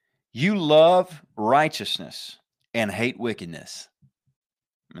 You love righteousness and hate wickedness.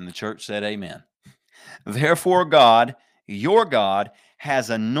 And the church said, Amen. Therefore, God, your God, has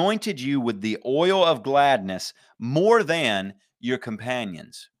anointed you with the oil of gladness more than your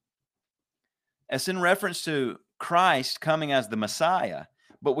companions. It's in reference to Christ coming as the Messiah,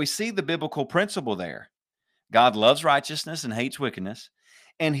 but we see the biblical principle there. God loves righteousness and hates wickedness,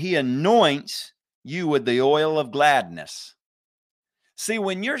 and he anoints you with the oil of gladness. See,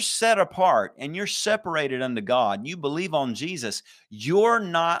 when you're set apart and you're separated unto God, you believe on Jesus, you're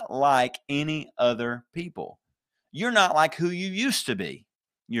not like any other people. You're not like who you used to be.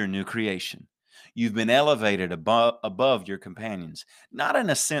 You're a new creation. You've been elevated above your companions, not in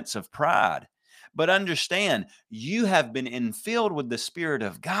a sense of pride, but understand you have been infilled with the Spirit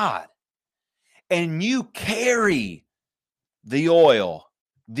of God, and you carry the oil,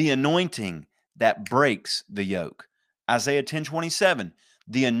 the anointing that breaks the yoke. Isaiah 10:27,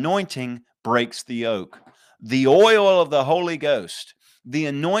 the anointing breaks the yoke. The oil of the Holy Ghost, the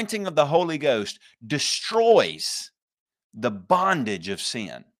anointing of the Holy Ghost destroys the bondage of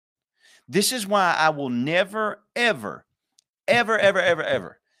sin. This is why I will never, ever, ever, ever, ever,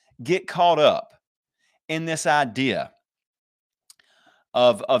 ever get caught up in this idea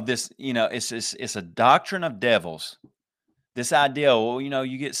of this, it's a doctrine of devils. This idea, well,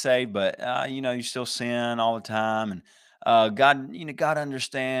 you get saved, but you still sin all the time, and God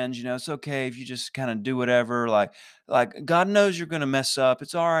understands. It's okay if you just kind of do whatever. Like God knows you're going to mess up.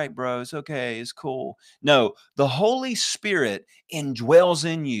 It's all right, bro. It's okay. It's cool. No, the Holy Spirit indwells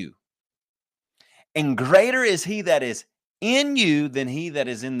in you, and greater is He that is in you than he that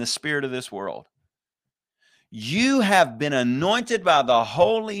is in the spirit of this world. You have been anointed by the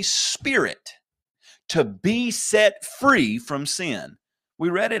Holy Spirit to be set free from sin. We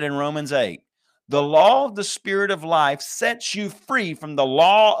read it in Romans 8. The law of the Spirit of life sets you free from the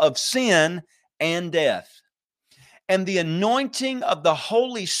law of sin and death. And the anointing of the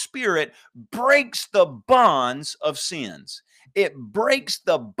Holy Spirit breaks the bonds of sins. It breaks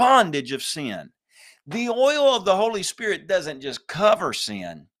the bondage of sin. The oil of the Holy Spirit doesn't just cover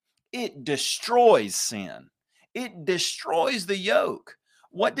sin, it destroys sin. It destroys the yoke.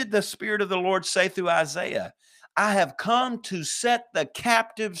 What did the Spirit of the Lord say through Isaiah? I have come to set the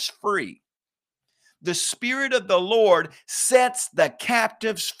captives free. The Spirit of the Lord sets the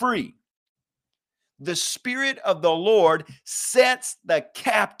captives free. The Spirit of the Lord sets the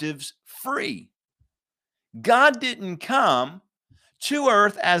captives free. God didn't come to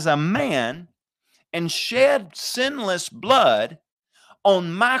earth as a man and shed sinless blood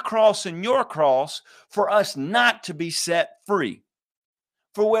on my cross and your cross for us not to be set free.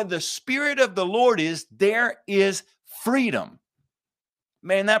 For where the Spirit of the Lord is, there is freedom.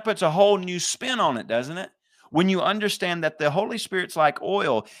 Man, that puts a whole new spin on it, doesn't it? When you understand that the Holy Spirit's like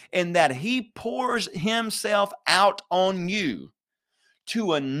oil and that He pours Himself out on you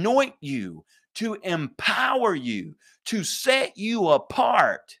to anoint you, to empower you, to set you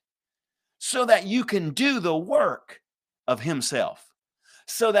apart so that you can do the work of Himself,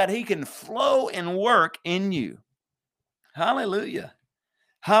 so that He can flow and work in you. Hallelujah.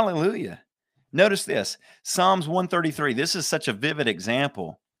 Hallelujah. Notice this, Psalms 133. This is such a vivid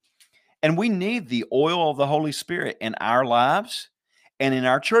example. And we need the oil of the Holy Spirit in our lives and in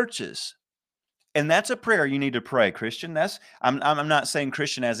our churches. And that's a prayer you need to pray, Christian. I'm not saying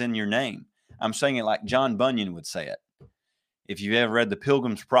Christian as in your name. I'm saying it like John Bunyan would say it. If you've ever read The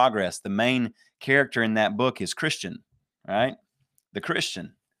Pilgrim's Progress, the main character in that book is Christian, right? The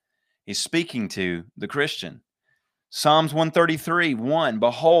Christian. He's speaking to the Christian. Psalms 133:1,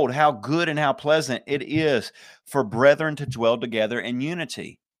 behold, how good and how pleasant it is for brethren to dwell together in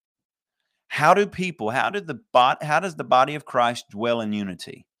unity. How does the body of Christ dwell in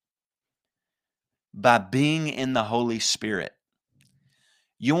unity? By being in the Holy Spirit.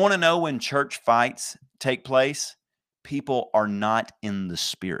 You want to know when church fights take place? People are not in the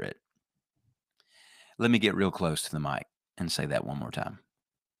Spirit. Let me get real close to the mic and say that one more time.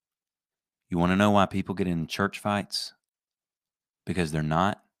 You want to know why people get in church fights? Because they're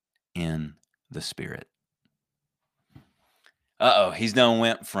not in the Spirit. He's done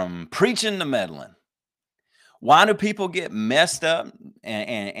went from preaching to meddling. Why do people get messed up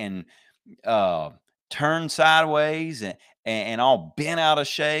and turned sideways and all bent out of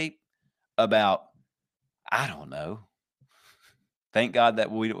shape about, I don't know, Thank God that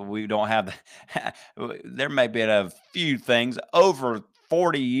we don't have there may be a few things over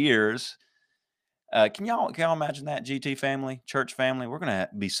 40 years. Can y'all imagine that, GT family, church family? We're gonna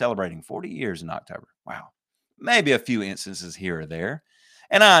be celebrating 40 years in October. Wow. Maybe a few instances here or there.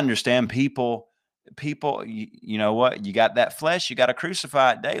 And I understand people, you know what? You got that flesh, you got to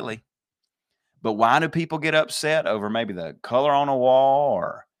crucify it daily. But why do people get upset over maybe the color on a wall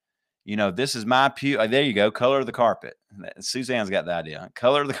or, this is my pew. There you go. Color of the carpet. Suzanne's got the idea.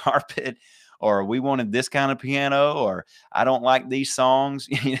 Color of the carpet, or we wanted this kind of piano, or I don't like these songs.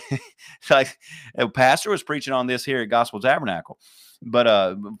 It's like a pastor was preaching on this here at Gospel Tabernacle.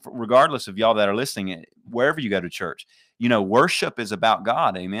 But regardless of y'all that are listening, wherever you go to church, worship is about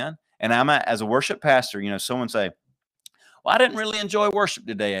God. Amen. And as a worship pastor, someone say, well, I didn't really enjoy worship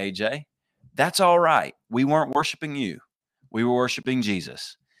today, AJ. That's all right. We weren't worshiping you. We were worshiping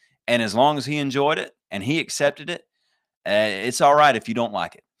Jesus. And as long as he enjoyed it and he accepted it, it's all right if you don't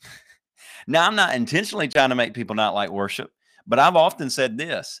like it. Now, I'm not intentionally trying to make people not like worship, but I've often said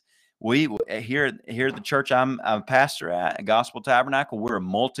this. We here at the church I'm a pastor at Gospel Tabernacle, we're a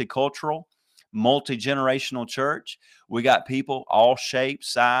multicultural, multi-generational church. We got people all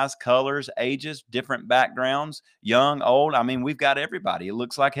shapes, size, colors, ages, different backgrounds, young, old. I mean, we've got everybody. It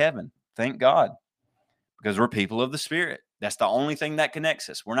looks like heaven. Thank God, because we're people of the Spirit. That's the only thing that connects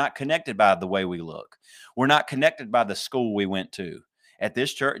us. We're not connected by the way we look. We're not connected by the school we went to. At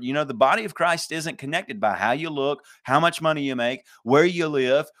this church, the body of Christ isn't connected by how you look, how much money you make, where you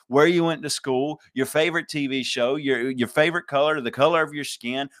live, where you went to school, your favorite TV show, your favorite color, the color of your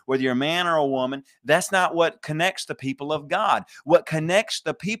skin, whether you're a man or a woman. That's not what connects the people of God. What connects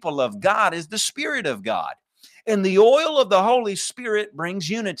the people of God is the Spirit of God. And the oil of the Holy Spirit brings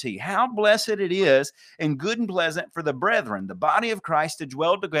unity. How blessed it is and good and pleasant for the brethren, the body of Christ, to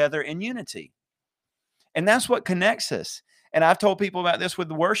dwell together in unity. And that's what connects us. And I've told people about this with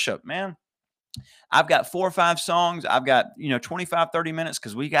the worship, man. I've got 4 or 5 songs. I've got, 25, 30 minutes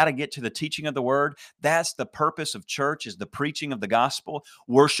because we got to get to the teaching of the word. That's the purpose of church, is the preaching of the gospel.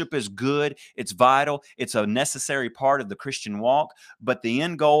 Worship is good. It's vital. It's a necessary part of the Christian walk. But the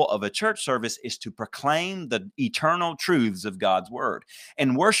end goal of a church service is to proclaim the eternal truths of God's word.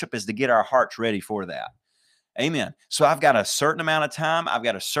 And worship is to get our hearts ready for that. Amen. So I've got a certain amount of time. I've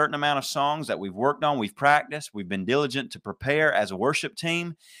got a certain amount of songs that we've worked on. We've practiced. We've been diligent to prepare as a worship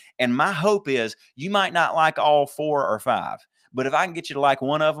team. And my hope is you might not like all 4 or 5, but if I can get you to like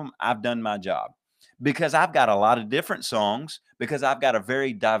one of them, I've done my job, because I've got a lot of different songs, because I've got a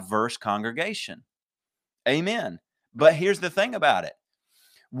very diverse congregation. Amen. But here's the thing about it.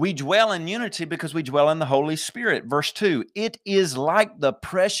 We dwell in unity because we dwell in the Holy Spirit. Verse 2, it is like the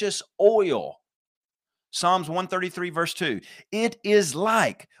precious oil. Psalms 133, verse 2. It is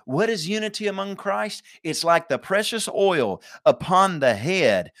like, what is unity among Christ? It's like the precious oil upon the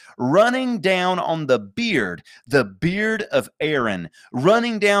head, running down on the beard of Aaron,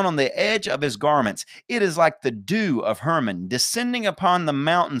 running down on the edge of his garments. It is like the dew of Hermon, descending upon the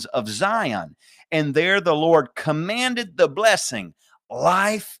mountains of Zion. And there the Lord commanded the blessing,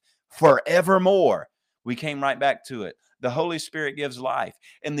 life forevermore. We came right back to it. The Holy Spirit gives life.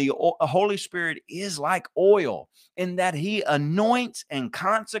 And the Holy Spirit is like oil in that he anoints and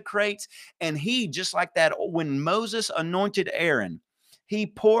consecrates. And he, just like that, when Moses anointed Aaron, he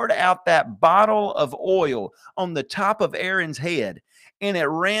poured out that bottle of oil on the top of Aaron's head, and it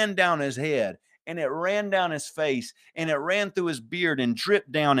ran down his head, and it ran down his face, and it ran through his beard and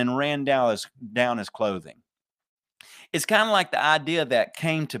dripped down and ran down his clothing. It's kind of like the idea that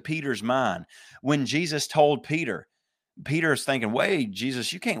came to Peter's mind when Jesus told Peter's thinking, wait,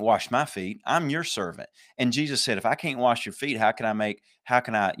 Jesus, you can't wash my feet. I'm your servant. And Jesus said, if I can't wash your feet, how can I,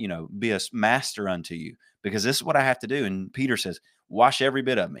 be a master unto you? Because this is what I have to do. And Peter says, wash every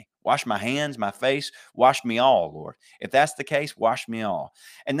bit of me. Wash my hands, my face, wash me all, Lord. If that's the case, wash me all.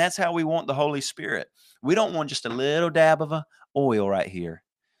 And that's how we want the Holy Spirit. We don't want just a little dab of oil right here.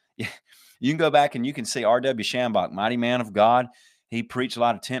 You can go back and you can see R.W. Shambach, mighty man of God. He preached a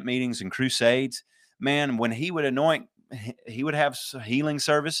lot of tent meetings and crusades. Man, when he would anoint, he would have healing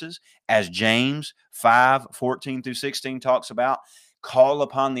services, as James 5:14-16 talks about. Call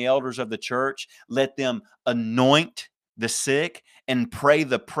upon the elders of the church. Let them anoint the sick and pray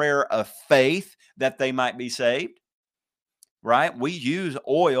the prayer of faith that they might be saved. Right? We use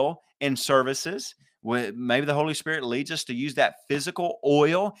oil in services. Maybe the Holy Spirit leads us to use that physical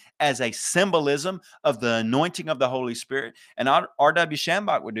oil as a symbolism of the anointing of the Holy Spirit. And R.W.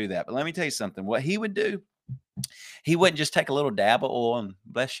 Shambach would do that. But let me tell you something. What he would do, he wouldn't just take a little dab of oil and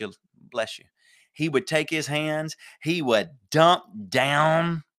bless you. He would take his hands, he would dump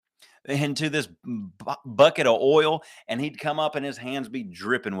down into this bucket of oil, and he'd come up and his hands be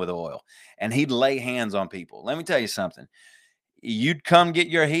dripping with oil, and he'd lay hands on people. Let me tell you something. You'd come get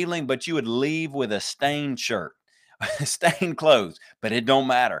your healing, but you would leave with a stained shirt, stained clothes, but it don't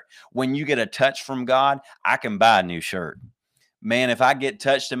matter. When you get a touch from God, I can buy a new shirt. Man, if I get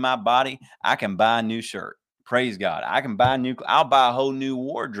touched in my body, I can buy a new shirt. Praise God. I'll buy a whole new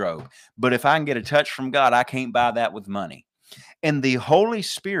wardrobe. But if I can get a touch from God, I can't buy that with money. And the Holy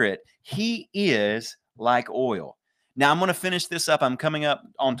Spirit, he is like oil. Now I'm going to finish this up. I'm coming up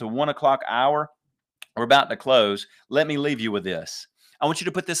onto 1 o'clock hour. We're about to close. Let me leave you with this. I want you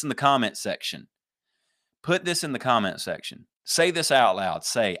to put this in the comment section. Put this in the comment section. Say this out loud.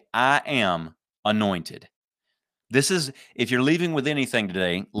 Say, I am anointed. This is, if you're leaving with anything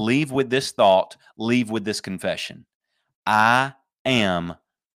today, leave with this thought, leave with this confession. I am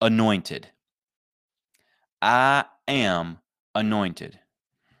anointed. I am anointed.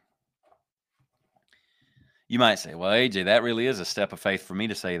 You might say, well, AJ, that really is a step of faith for me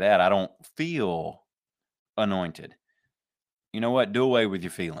to say that. I don't feel anointed. You know what? Do away with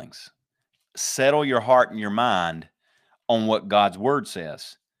your feelings. Settle your heart and your mind on what God's word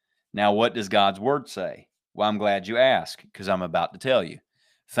says. Now, what does God's word say? Well, I'm glad you asked, because I'm about to tell you.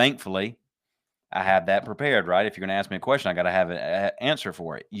 Thankfully, I have that prepared, right? If you're going to ask me a question, I got to have an answer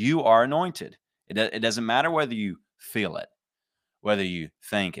for it. You are anointed. It doesn't matter whether you feel it, whether you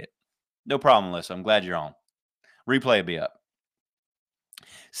think it. No problem, Melissa. I'm glad you're on. Replay will be up.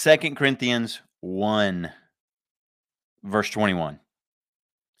 2 Corinthians 1, verse 21.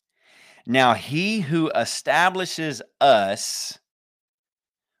 Now, he who establishes us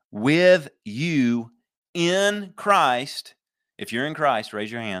with you in Christ, if you're in Christ,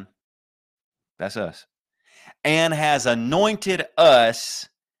 raise your hand. That's us. And has anointed us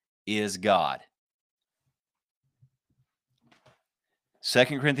is God.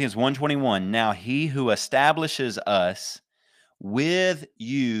 2 Corinthians 1:21. Now he who establishes us with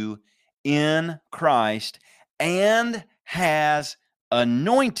you in Christ and has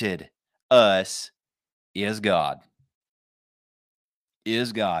anointed us is God.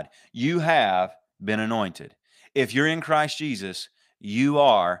 Is God. You have been anointed. If you're in Christ Jesus, you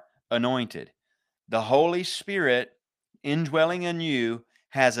are anointed. The Holy Spirit indwelling in you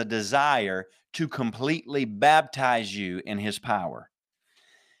has a desire to completely baptize you in his power.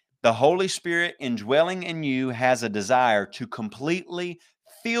 The Holy Spirit indwelling in you has a desire to completely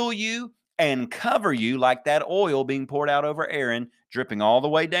fill you and cover you like that oil being poured out over Aaron, dripping all the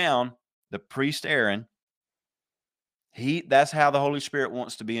way down, the priest Aaron. That's how the Holy Spirit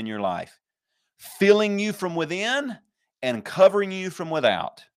wants to be in your life, filling you from within and covering you from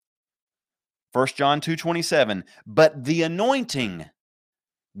without. 1 John 2:27, but the anointing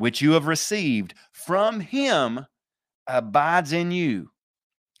which you have received from him abides in you.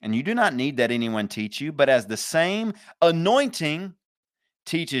 And you do not need that anyone teach you, but as the same anointing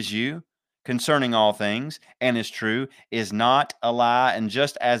teaches you concerning all things and is true, is not a lie, and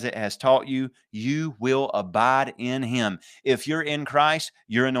just as it has taught you, you will abide in him. If you're in Christ,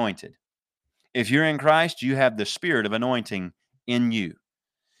 you're anointed. If you're in Christ, you have the spirit of anointing in you.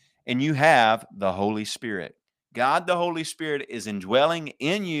 And you have the Holy Spirit. God, the Holy Spirit, is indwelling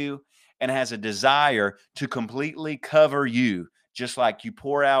in you and has a desire to completely cover you. Just like you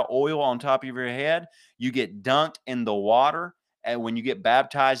pour out oil on top of your head, you get dunked in the water. And when you get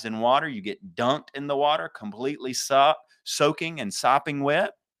baptized in water, you get dunked in the water, completely soaking and sopping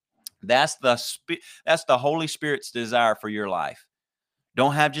wet. That's the Holy Spirit's desire for your life.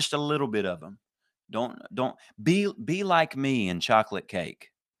 Don't have just a little bit of them. Don't be like me in chocolate cake.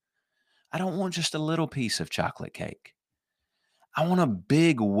 I don't want just a little piece of chocolate cake. I want a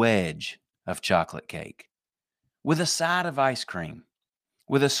big wedge of chocolate cake with a side of ice cream,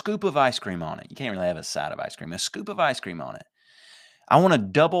 with a scoop of ice cream on it. You can't really have a side of ice cream, a scoop of ice cream on it. I want a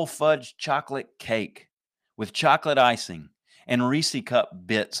double fudge chocolate cake with chocolate icing and Reese cup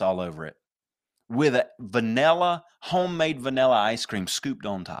bits all over it, with a homemade vanilla ice cream scooped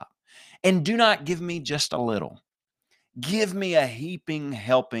on top. And do not give me just a little. Give me a heaping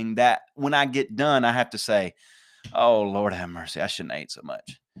helping that when I get done, I have to say, oh, Lord have mercy, I shouldn't have ate so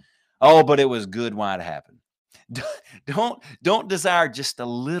much. Oh, but it was good while it happened. Don't desire just a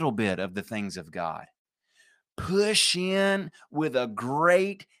little bit of the things of God. Push in with a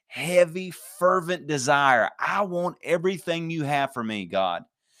great, heavy, fervent desire. I want everything you have for me, God.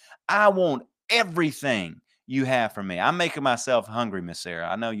 I want everything you have for me. I'm making myself hungry, Miss Sarah.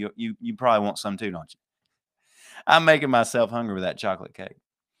 I know you probably want some too, don't you? I'm making myself hungry with that chocolate cake.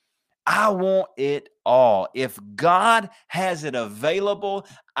 I want it all. If God has it available,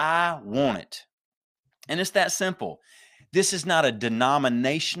 I want it. And it's that simple. This is not a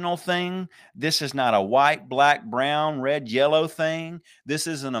denominational thing. This is not a white, black, brown, red, yellow thing. This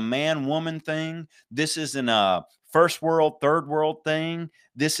isn't a man, woman thing. This isn't a first world, third world thing.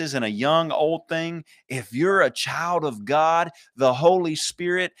 This isn't a young, old thing. If you're a child of God, the Holy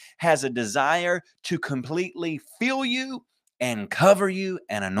Spirit has a desire to completely fill you and cover you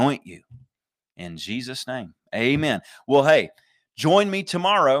and anoint you. In Jesus' name, amen. Well, hey, join me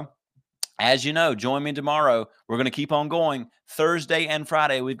tomorrow. As you know, join me tomorrow. We're going to keep on going Thursday and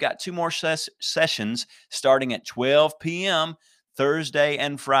Friday. We've got 2 more sessions starting at 12 p.m. Thursday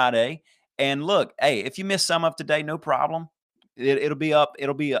and Friday. And look, hey, if you missed some of today, no problem. It'll be up.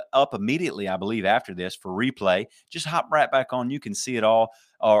 It'll be up immediately, I believe, after this for replay. Just hop right back on. You can see it all,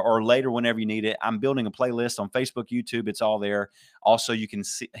 or later whenever you need it. I'm building a playlist on Facebook, YouTube. It's all there. Also, you can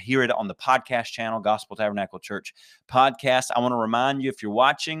hear it on the podcast channel, Gospel Tabernacle Church Podcast. I want to remind you, if you're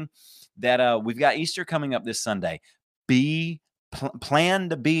watching, that we've got Easter coming up this Sunday. Plan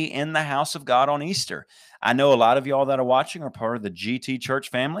to be in the house of God on Easter. I know a lot of y'all that are watching are part of the GT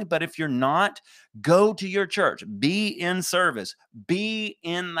church family, but if you're not, go to your church, be in service, be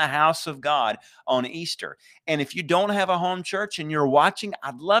in the house of God on Easter. And if you don't have a home church and you're watching,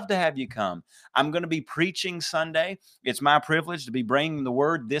 I'd love to have you come. I'm going to be preaching Sunday. It's my privilege to be bringing the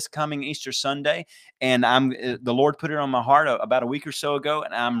word this coming Easter Sunday. And the Lord put it on my heart about a week or so ago,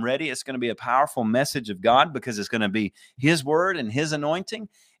 and I'm ready. It's going to be a powerful message of God because it's going to be His word and His anointing.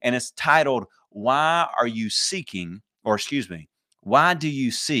 And it's titled, why do you seek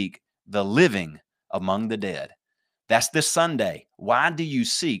the living among the dead? That's this Sunday. Why do you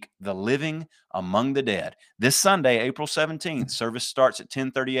seek the living among the dead? This Sunday, April 17th, service starts at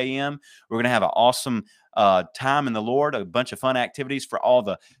 10:30 a.m. We're going to have an awesome time in the Lord, a bunch of fun activities for all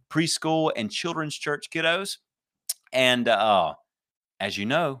the preschool and children's church kiddos. And as you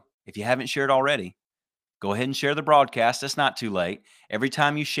know, if you haven't shared already, go ahead and share the broadcast. It's not too late. Every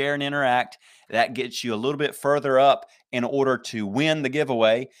time you share and interact, that gets you a little bit further up in order to win the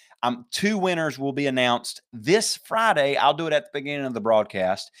giveaway. 2 winners will be announced this Friday. I'll do it at the beginning of the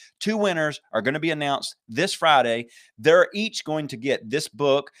broadcast. 2 winners are going to be announced this Friday. They're each going to get this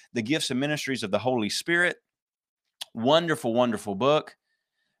book, The Gifts and Ministries of the Holy Spirit. Wonderful, wonderful book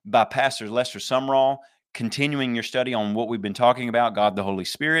by Pastor Lester Sumrall, continuing your study on what we've been talking about, God the Holy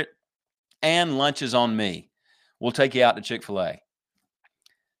Spirit. And Lunches on Me. We'll take you out to Chick-fil-A.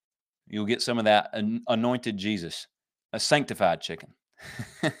 You'll get some of that anointed Jesus, a sanctified chicken.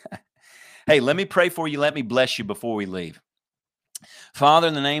 Hey, let me pray for you. Let me bless you before we leave. Father,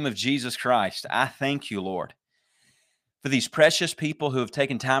 in the name of Jesus Christ, I thank you, Lord, for these precious people who have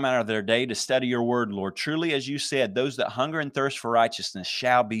taken time out of their day to study your word, Lord. Truly, as you said, those that hunger and thirst for righteousness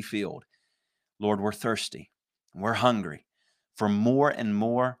shall be filled. Lord, we're thirsty. We're hungry for more and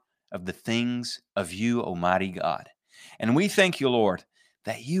more of the things of you, Almighty God. And we thank you, Lord,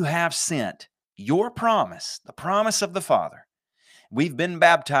 that you have sent your promise, the promise of the Father. We've been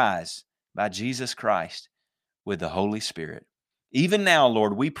baptized by Jesus Christ with the Holy Spirit. Even now,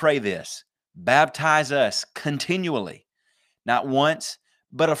 Lord, we pray this. Baptize us continually, not once,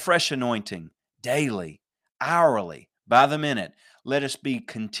 but a fresh anointing, daily, hourly, by the minute. Let us be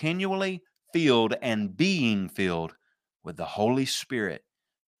continually filled and being filled with the Holy Spirit.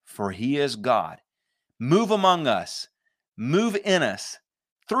 For He is God. Move among us, move in us,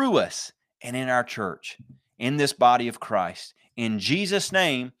 through us, and in our church, in this body of Christ. In Jesus'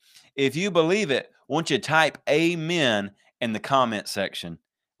 name, if you believe it, won't you type amen in the comment section?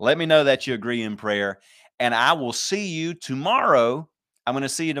 Let me know that you agree in prayer. And I will see you tomorrow. I'm going to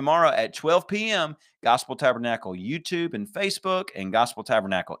see you tomorrow at 12 p.m. Gospel Tabernacle YouTube and Facebook, and Gospel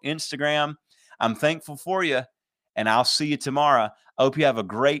Tabernacle Instagram. I'm thankful for you. And I'll see you tomorrow. I hope you have a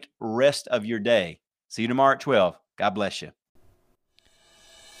great rest of your day. See you tomorrow at 12. God bless you.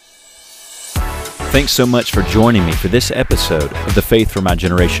 Thanks so much for joining me for this episode of the Faith for My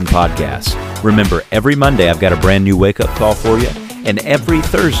Generation podcast. Remember, every Monday I've got a brand new wake-up call for you, and every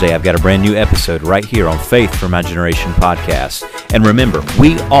Thursday I've got a brand new episode right here on Faith for My Generation podcast. And remember,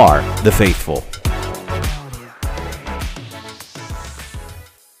 we are the faithful.